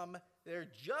 they're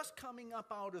just coming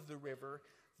up out of the river.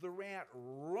 The rat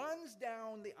runs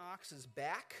down the ox's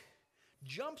back,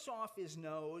 jumps off his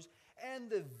nose, and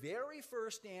the very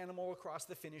first animal across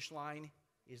the finish line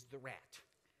is the rat.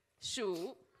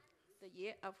 鼠, the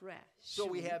year of rat. So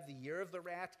we 鼠 have the year of the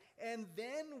rat, and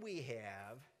then we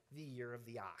have the year of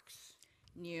the ox.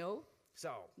 牛,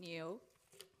 So 牛.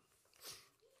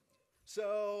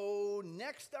 So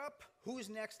next up, who's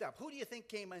next up? Who do you think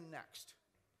came in next?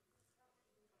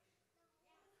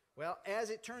 Well, as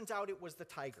it turns out, it was the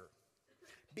tiger,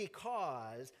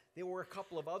 because there were a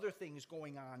couple of other things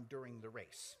going on during the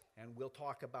race, and we'll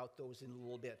talk about those in a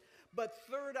little bit. But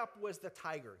third up was the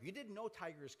tiger. You didn't know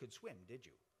tigers could swim, did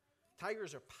you?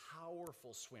 Tigers are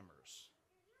powerful swimmers.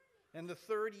 And the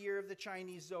third year of the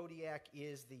Chinese zodiac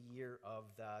is the year of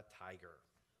the tiger.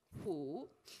 虎,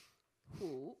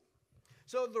 虎.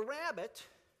 So the rabbit,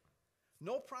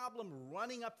 no problem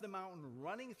running up the mountain,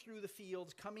 running through the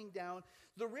fields, coming down.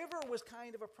 The river was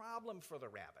kind of a problem for the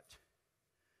rabbit,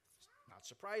 not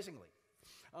surprisingly.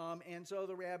 And so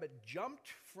the rabbit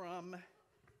jumped from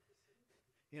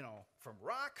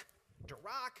rock to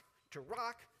rock to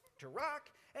rock to rock,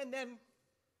 and then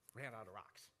ran out of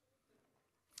rocks.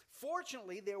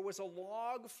 Fortunately, there was a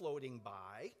log floating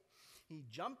by. He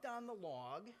jumped on the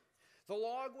log. The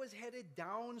log was headed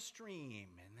downstream,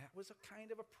 and that was a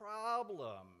kind of a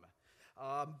problem.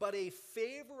 But a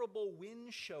favorable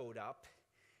wind showed up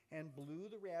and blew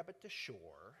the rabbit to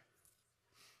shore.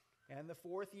 And the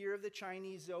fourth year of the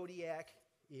Chinese zodiac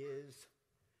is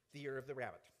the year of the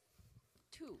rabbit.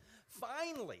 2,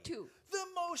 Finally, 2. the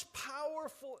most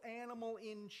powerful animal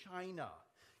in China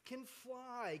can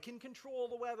fly, can control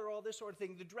the weather, all this sort of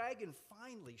thing. The dragon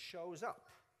finally shows up.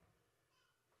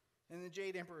 And the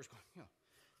Jade Emperor is going,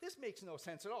 this makes no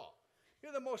sense at all.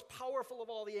 You're the most powerful of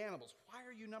all the animals. Why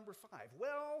are you number 5?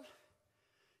 Well,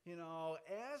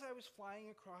 as I was flying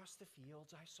across the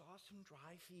fields, I saw some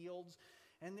dry fields,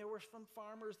 and there were some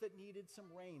farmers that needed some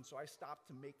rain, so I stopped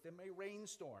to make them a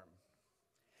rainstorm.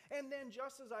 And then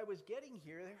just as I was getting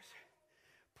here, there's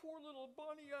poor little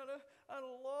bunny on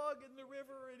a log in the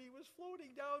river, and he was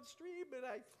floating downstream,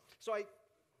 and so I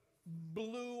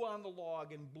blew on the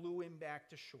log and blew him back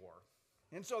to shore.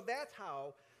 And so that's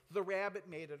how the rabbit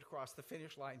made it across the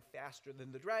finish line faster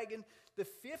than the dragon. The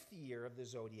 5th year of the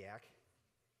zodiac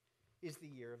is the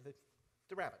year of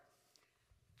the rabbit.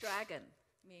 Dragon,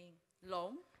 mean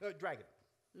龙, Dragon.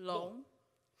 龙,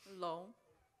 龙.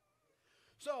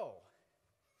 So,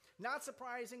 not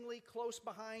surprisingly, close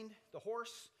behind the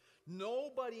horse,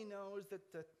 nobody knows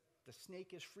that the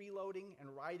snake is freeloading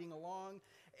and riding along.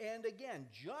 And again,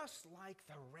 just like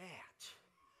the rat,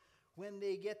 when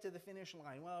they get to the finish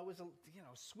line, well, it was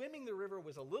swimming the river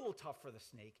was a little tough for the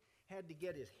snake. Had to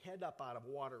get his head up out of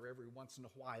water every once in a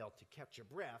while to catch a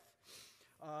breath.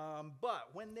 But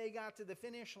when they got to the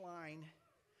finish line,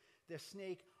 the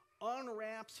snake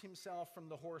unwraps himself from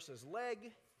the horse's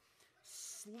leg,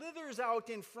 slithers out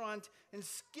in front, and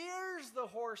scares the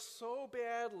horse so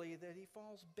badly that he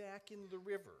falls back in the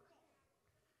river.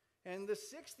 And the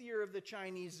 6th year of the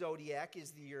Chinese zodiac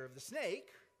is the year of the snake.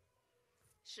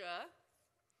 蛇,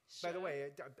 By the way,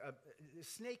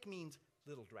 snake means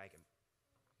little dragon.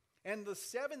 And the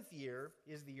 7th year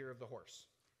is the year of the horse.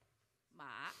 马,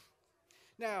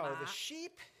 Now, Ma.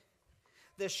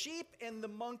 the sheep and the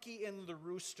monkey and the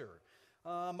rooster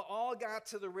all got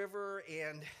to the river,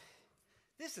 and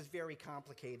this is very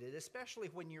complicated, especially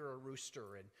when you're a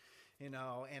rooster,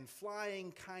 and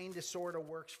flying kind of sort of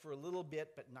works for a little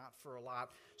bit, but not for a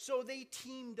lot. So they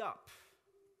teamed up.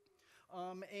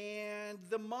 And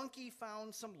the monkey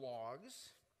found some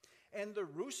logs, and the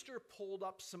rooster pulled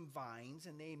up some vines,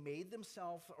 and they made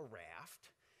themselves a raft.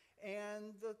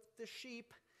 And the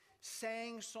sheep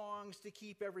sang songs to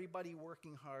keep everybody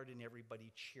working hard and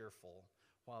everybody cheerful,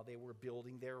 while they were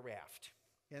building their raft.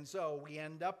 And so we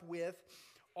end up with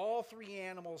all three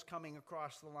animals coming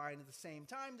across the line at the same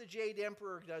time. The Jade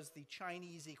Emperor does the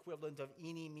Chinese equivalent of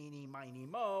eeny, meeny, miny,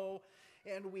 mo,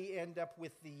 and we end up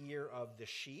with the year of the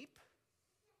sheep.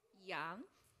 Yang,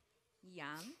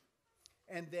 yang,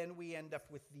 And then we end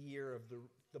up with the year of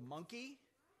the monkey.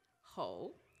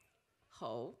 hou,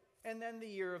 hou, And then the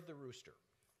year of the rooster.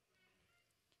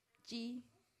 ji,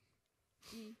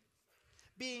 ji.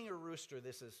 Being a rooster,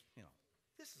 this is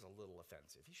a little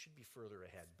offensive. You should be further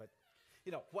ahead, but,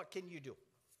 what can you do?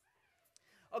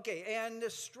 Okay, and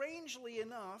strangely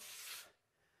enough,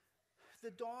 the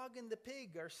dog and the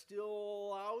pig are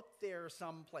still out there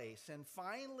someplace, and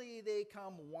finally they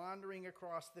come wandering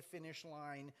across the finish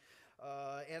line.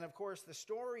 And of course, the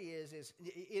story is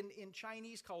in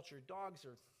Chinese culture, dogs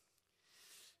are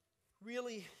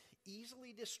really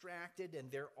easily distracted, and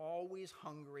they're always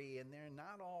hungry, and they're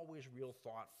not always real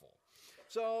thoughtful.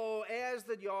 So as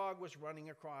the dog was running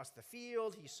across the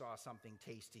field, he saw something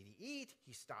tasty to eat.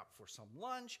 He stopped for some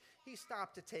lunch. He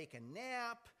stopped to take a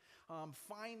nap.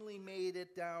 Finally made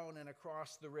it down and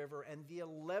across the river. And the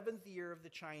 11th year of the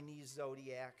Chinese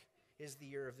zodiac is the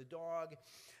year of the dog.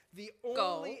 The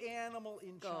only animal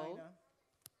in China.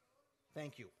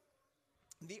 Thank you.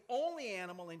 The only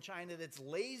animal in China that's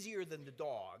lazier than the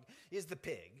dog is the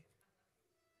pig.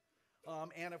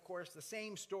 And of course, the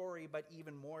same story, but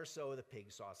even more so, the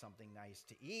pig saw something nice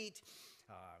to eat.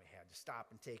 Had to stop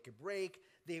and take a break.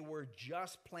 They were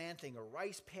just planting a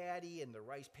rice paddy, and the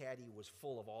rice paddy was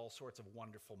full of all sorts of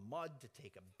wonderful mud to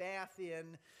take a bath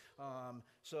in.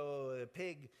 So the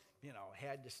pig,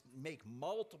 had to make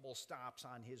multiple stops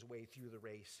on his way through the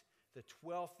race. The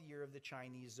 12th year of the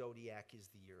Chinese zodiac is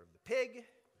the year of the pig.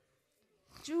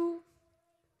 Zhu,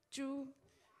 zhu.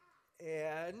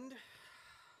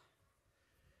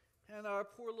 And our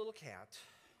poor little cat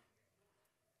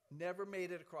never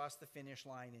made it across the finish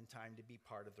line in time to be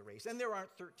part of the race. And there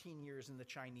aren't 13 years in the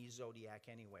Chinese zodiac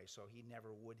anyway, so he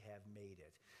never would have made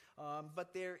it.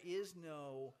 But there is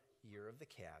no year of the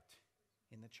cat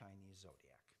in the Chinese zodiac.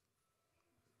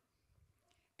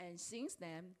 And since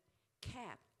then,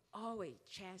 cat always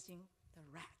chasing the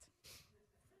rat.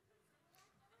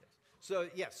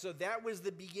 So that was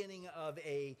the beginning of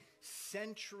a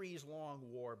centuries-long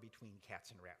war between cats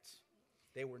and rats.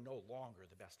 They were no longer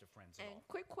the best of friends at And all.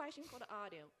 quick question for the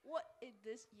audience. What is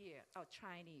this year of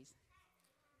Chinese?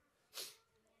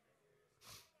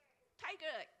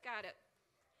 Tiger, got it.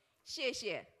 谢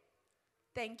谢.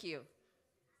 Thank you.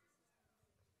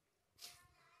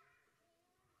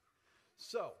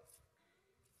 So,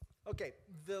 okay,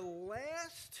 the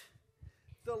last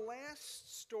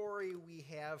story we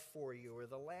have for you, or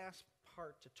the last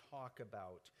part to talk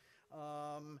about,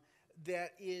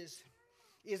 that is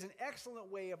an excellent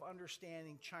way of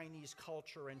understanding Chinese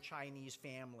culture and Chinese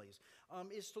families,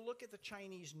 is to look at the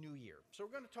Chinese New Year. So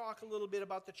we're going to talk a little bit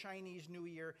about the Chinese New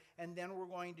Year, and then we're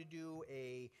going to do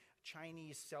a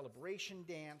Chinese celebration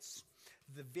dance.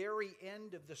 The very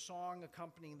end of the song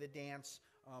accompanying the dance,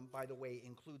 by the way,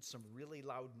 includes some really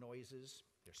loud noises.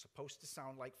 They're supposed to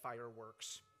sound like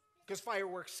fireworks, because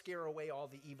fireworks scare away all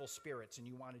the evil spirits, and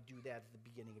you want to do that at the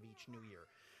beginning of each New Year.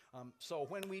 So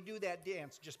when we do that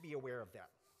dance, just be aware of that.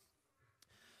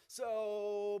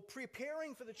 So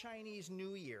preparing for the Chinese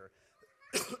New Year.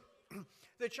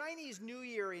 The Chinese New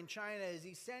Year in China is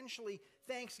essentially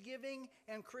Thanksgiving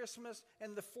and Christmas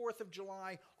and the 4th of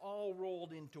July all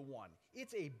rolled into one.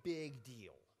 It's a big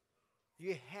deal.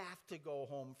 You have to go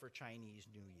home for Chinese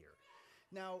New Year.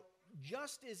 Now,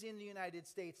 just as in the United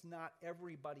States, not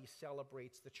everybody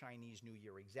celebrates the Chinese New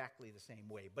Year exactly the same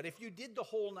way. But if you did the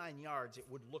whole 9 yards, it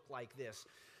would look like this.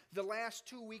 The last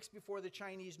 2 weeks before the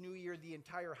Chinese New Year, the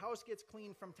entire house gets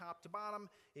cleaned from top to bottom.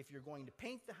 If you're going to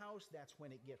paint the house, that's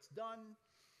when it gets done.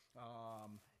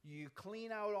 You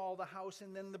clean out all the house,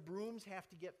 and then the brooms have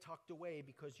to get tucked away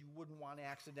because you wouldn't want to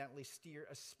accidentally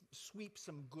sweep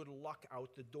some good luck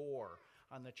out the door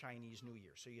on the Chinese New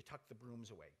Year. So you tuck the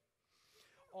brooms away.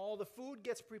 All the food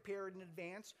gets prepared in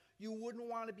advance. You wouldn't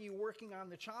want to be working on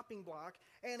the chopping block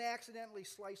and accidentally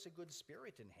slice a good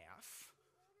spirit in half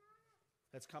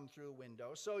that's come through a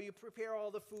window. So you prepare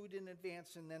all the food in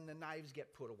advance, and then the knives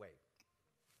get put away.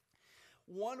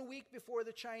 1 week before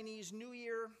the Chinese New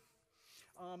Year,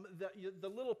 the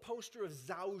little poster of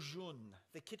Zhao Jun,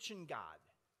 the kitchen god,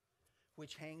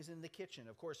 which hangs in the kitchen.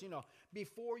 Of course,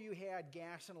 before you had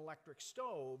gas and electric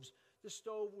stoves, the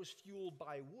stove was fueled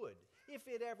by wood. If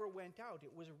it ever went out,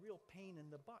 it was a real pain in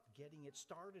the butt getting it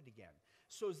started again.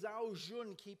 So Zhao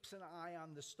Jun keeps an eye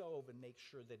on the stove and makes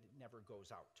sure that it never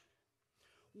goes out.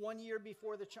 2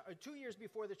 years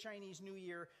before the Chinese New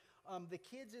Year, the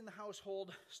kids in the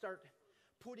household start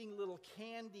putting little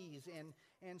candies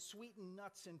and sweetened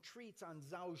nuts and treats on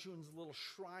Zhao Jun's little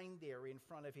shrine there in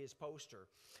front of his poster.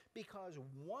 Because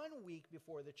 1 week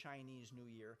before the Chinese New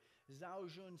Year, Zhao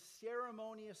Jun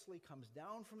ceremoniously comes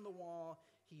down from the wall,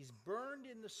 he's burned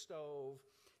in the stove,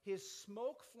 his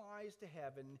smoke flies to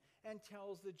heaven, and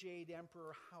tells the Jade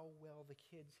Emperor how well the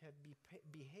kids have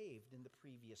behaved in the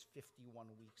previous 51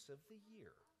 weeks of the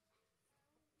year.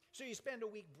 So you spend a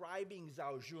week bribing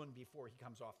Zhao Jun before he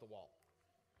comes off the wall.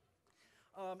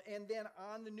 And then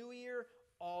on the new year,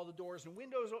 all the doors and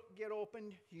windows get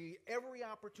opened. Every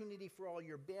opportunity for all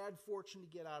your bad fortune to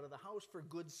get out of the house, for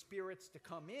good spirits to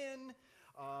come in.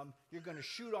 You're going to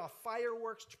shoot off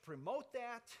fireworks to promote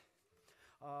that.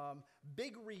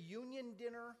 Big reunion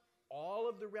dinner. All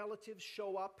of the relatives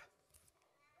show up.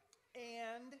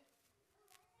 And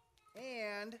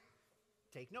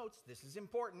take notes, this is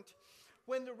important.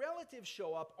 When the relatives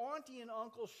show up, auntie and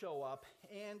uncle show up,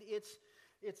 and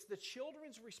it's the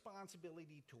children's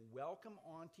responsibility to welcome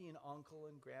auntie and uncle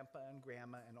and grandpa and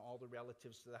grandma and all the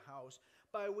relatives to the house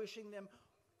by wishing them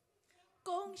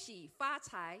恭喜发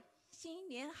财，新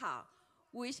年好,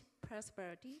 with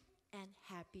prosperity and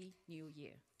happy new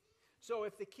year. So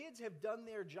if the kids have done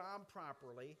their job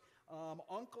properly,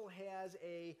 uncle has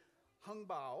a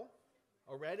hengbao,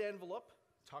 a red envelope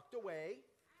tucked away.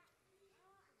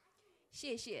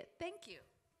 谢谢, thank you.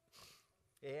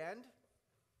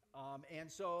 And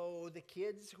so the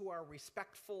kids who are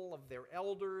respectful of their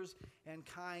elders and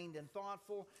kind and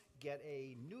thoughtful get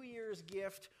a New Year's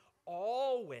gift,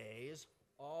 always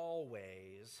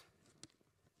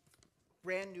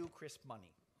brand new crisp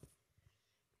money.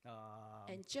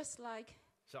 And just like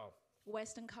So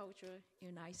Western culture,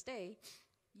 United States,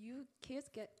 you kids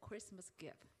get Christmas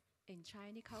gift. In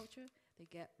Chinese culture, they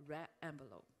get red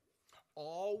envelope.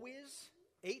 always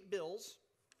 8 bills.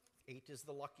 8 is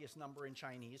the luckiest number in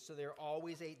Chinese, so there are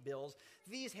always 8 bills.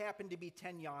 These happen to be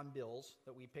 10 yuan bills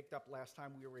that we picked up last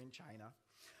time we were in China.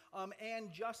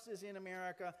 And just as in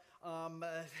America,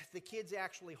 the kids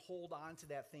actually hold on to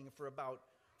that thing for about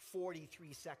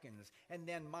 43 seconds. And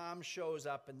then mom shows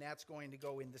up, and that's going to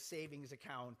go in the savings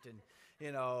account and,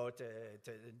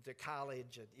 to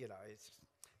college. And,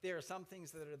 there are some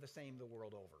things that are the same the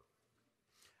world over.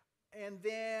 And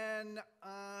then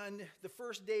on the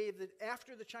first day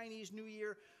after the Chinese New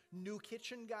Year, new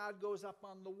kitchen god goes up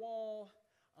on the wall.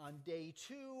 On day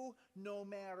 2, no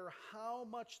matter how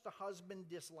much the husband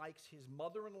dislikes his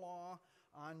mother-in-law,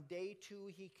 on day 2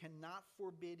 he cannot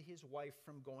forbid his wife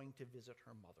from going to visit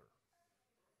her mother.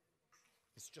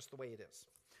 It's just the way it is.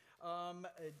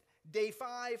 Day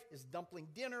 5 is dumpling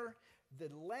dinner. The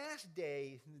last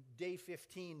day, day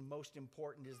 15, most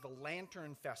important, is the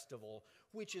Lantern Festival,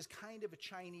 which is kind of a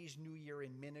Chinese New Year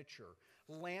in miniature.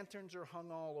 Lanterns are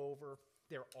hung all over.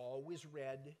 They're always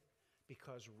red,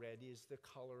 because red is the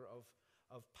color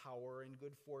of power and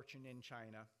good fortune in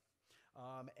China.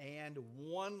 And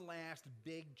one last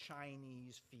big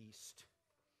Chinese feast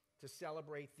to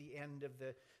celebrate the end of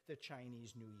the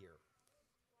Chinese New Year.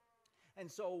 And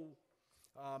so,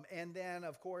 and then,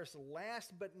 of course,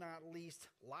 last but not least,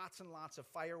 lots and lots of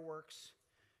fireworks.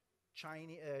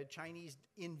 Chinese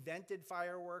invented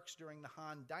fireworks during the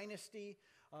Han Dynasty.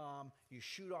 You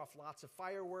shoot off lots of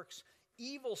fireworks.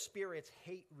 Evil spirits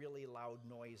hate really loud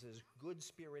noises. Good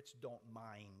spirits don't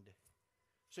mind.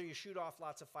 So you shoot off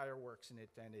lots of fireworks, and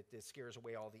it scares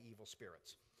away all the evil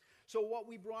spirits. So what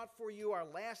we brought for you, our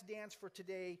last dance for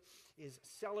today, is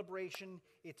Celebration.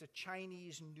 It's a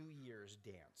Chinese New Year's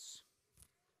dance.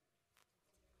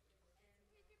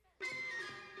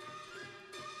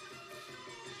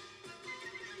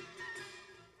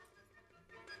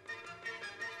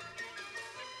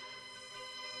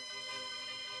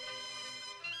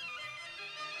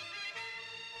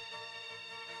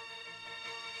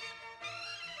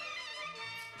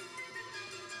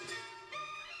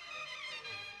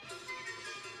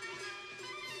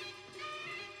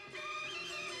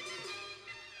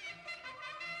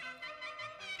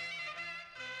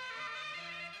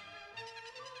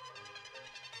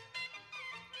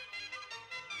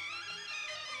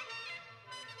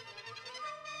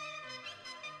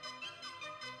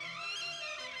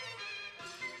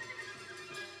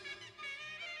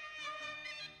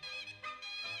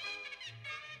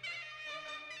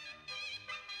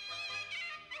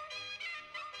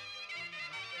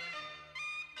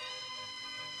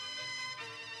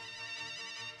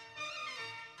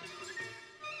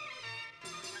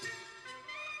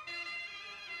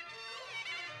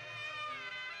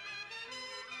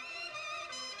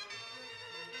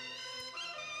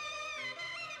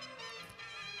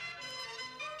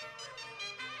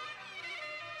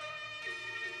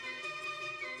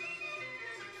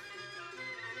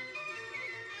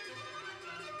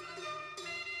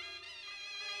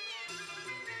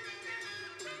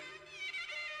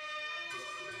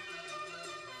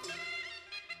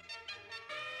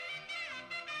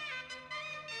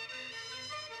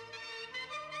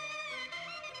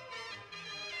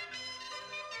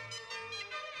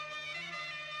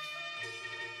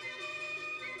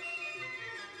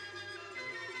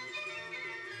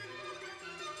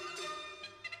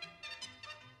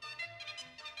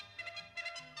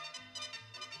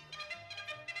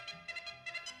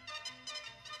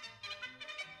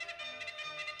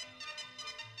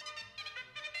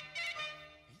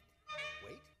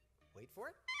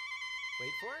 Wait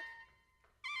for it.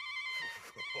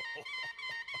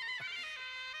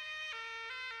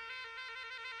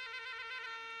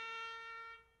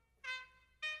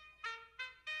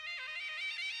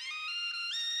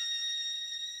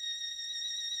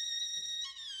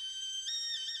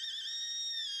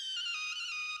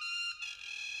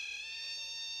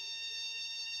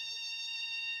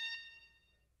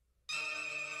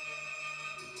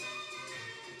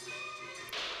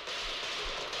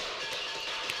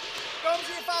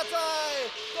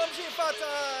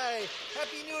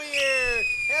 Happy New Year!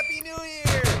 Happy New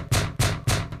Year!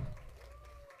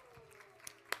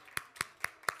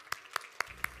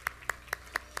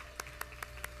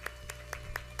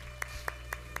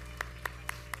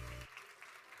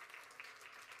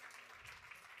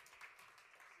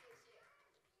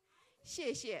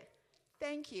 谢谢.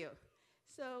 Thank you.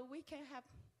 So we can have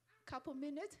a couple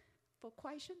minutes for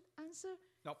question, answer.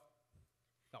 Nope.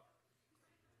 Nope.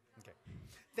 Okay.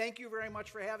 Thank you very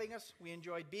much for having us. We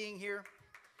enjoyed being here.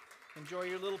 Enjoy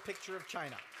your little picture of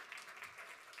China.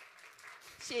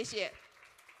 谢谢.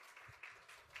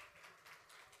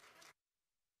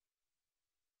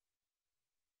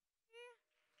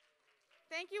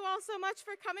 Thank you all so much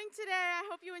for coming today. I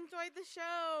hope you enjoyed the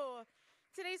show.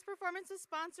 Today's performance is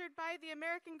sponsored by the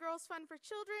American Girls Fund for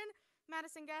Children,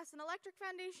 Madison Gas and Electric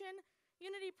Foundation,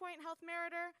 Unity Point Health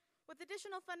Meritor, with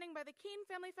additional funding by the Keene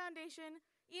Family Foundation,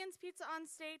 Ian's Pizza on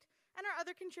State, and our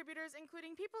other contributors,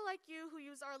 including people like you who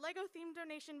use our Lego-themed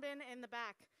donation bin in the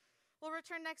back. We'll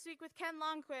return next week with Ken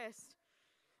Longquist.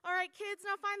 All right, kids,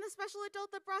 now find the special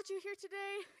adult that brought you here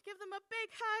today, give them a big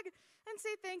hug, and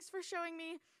say thanks for showing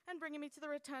me and bringing me to the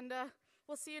Rotunda.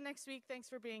 We'll see you next week. Thanks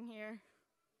for being here.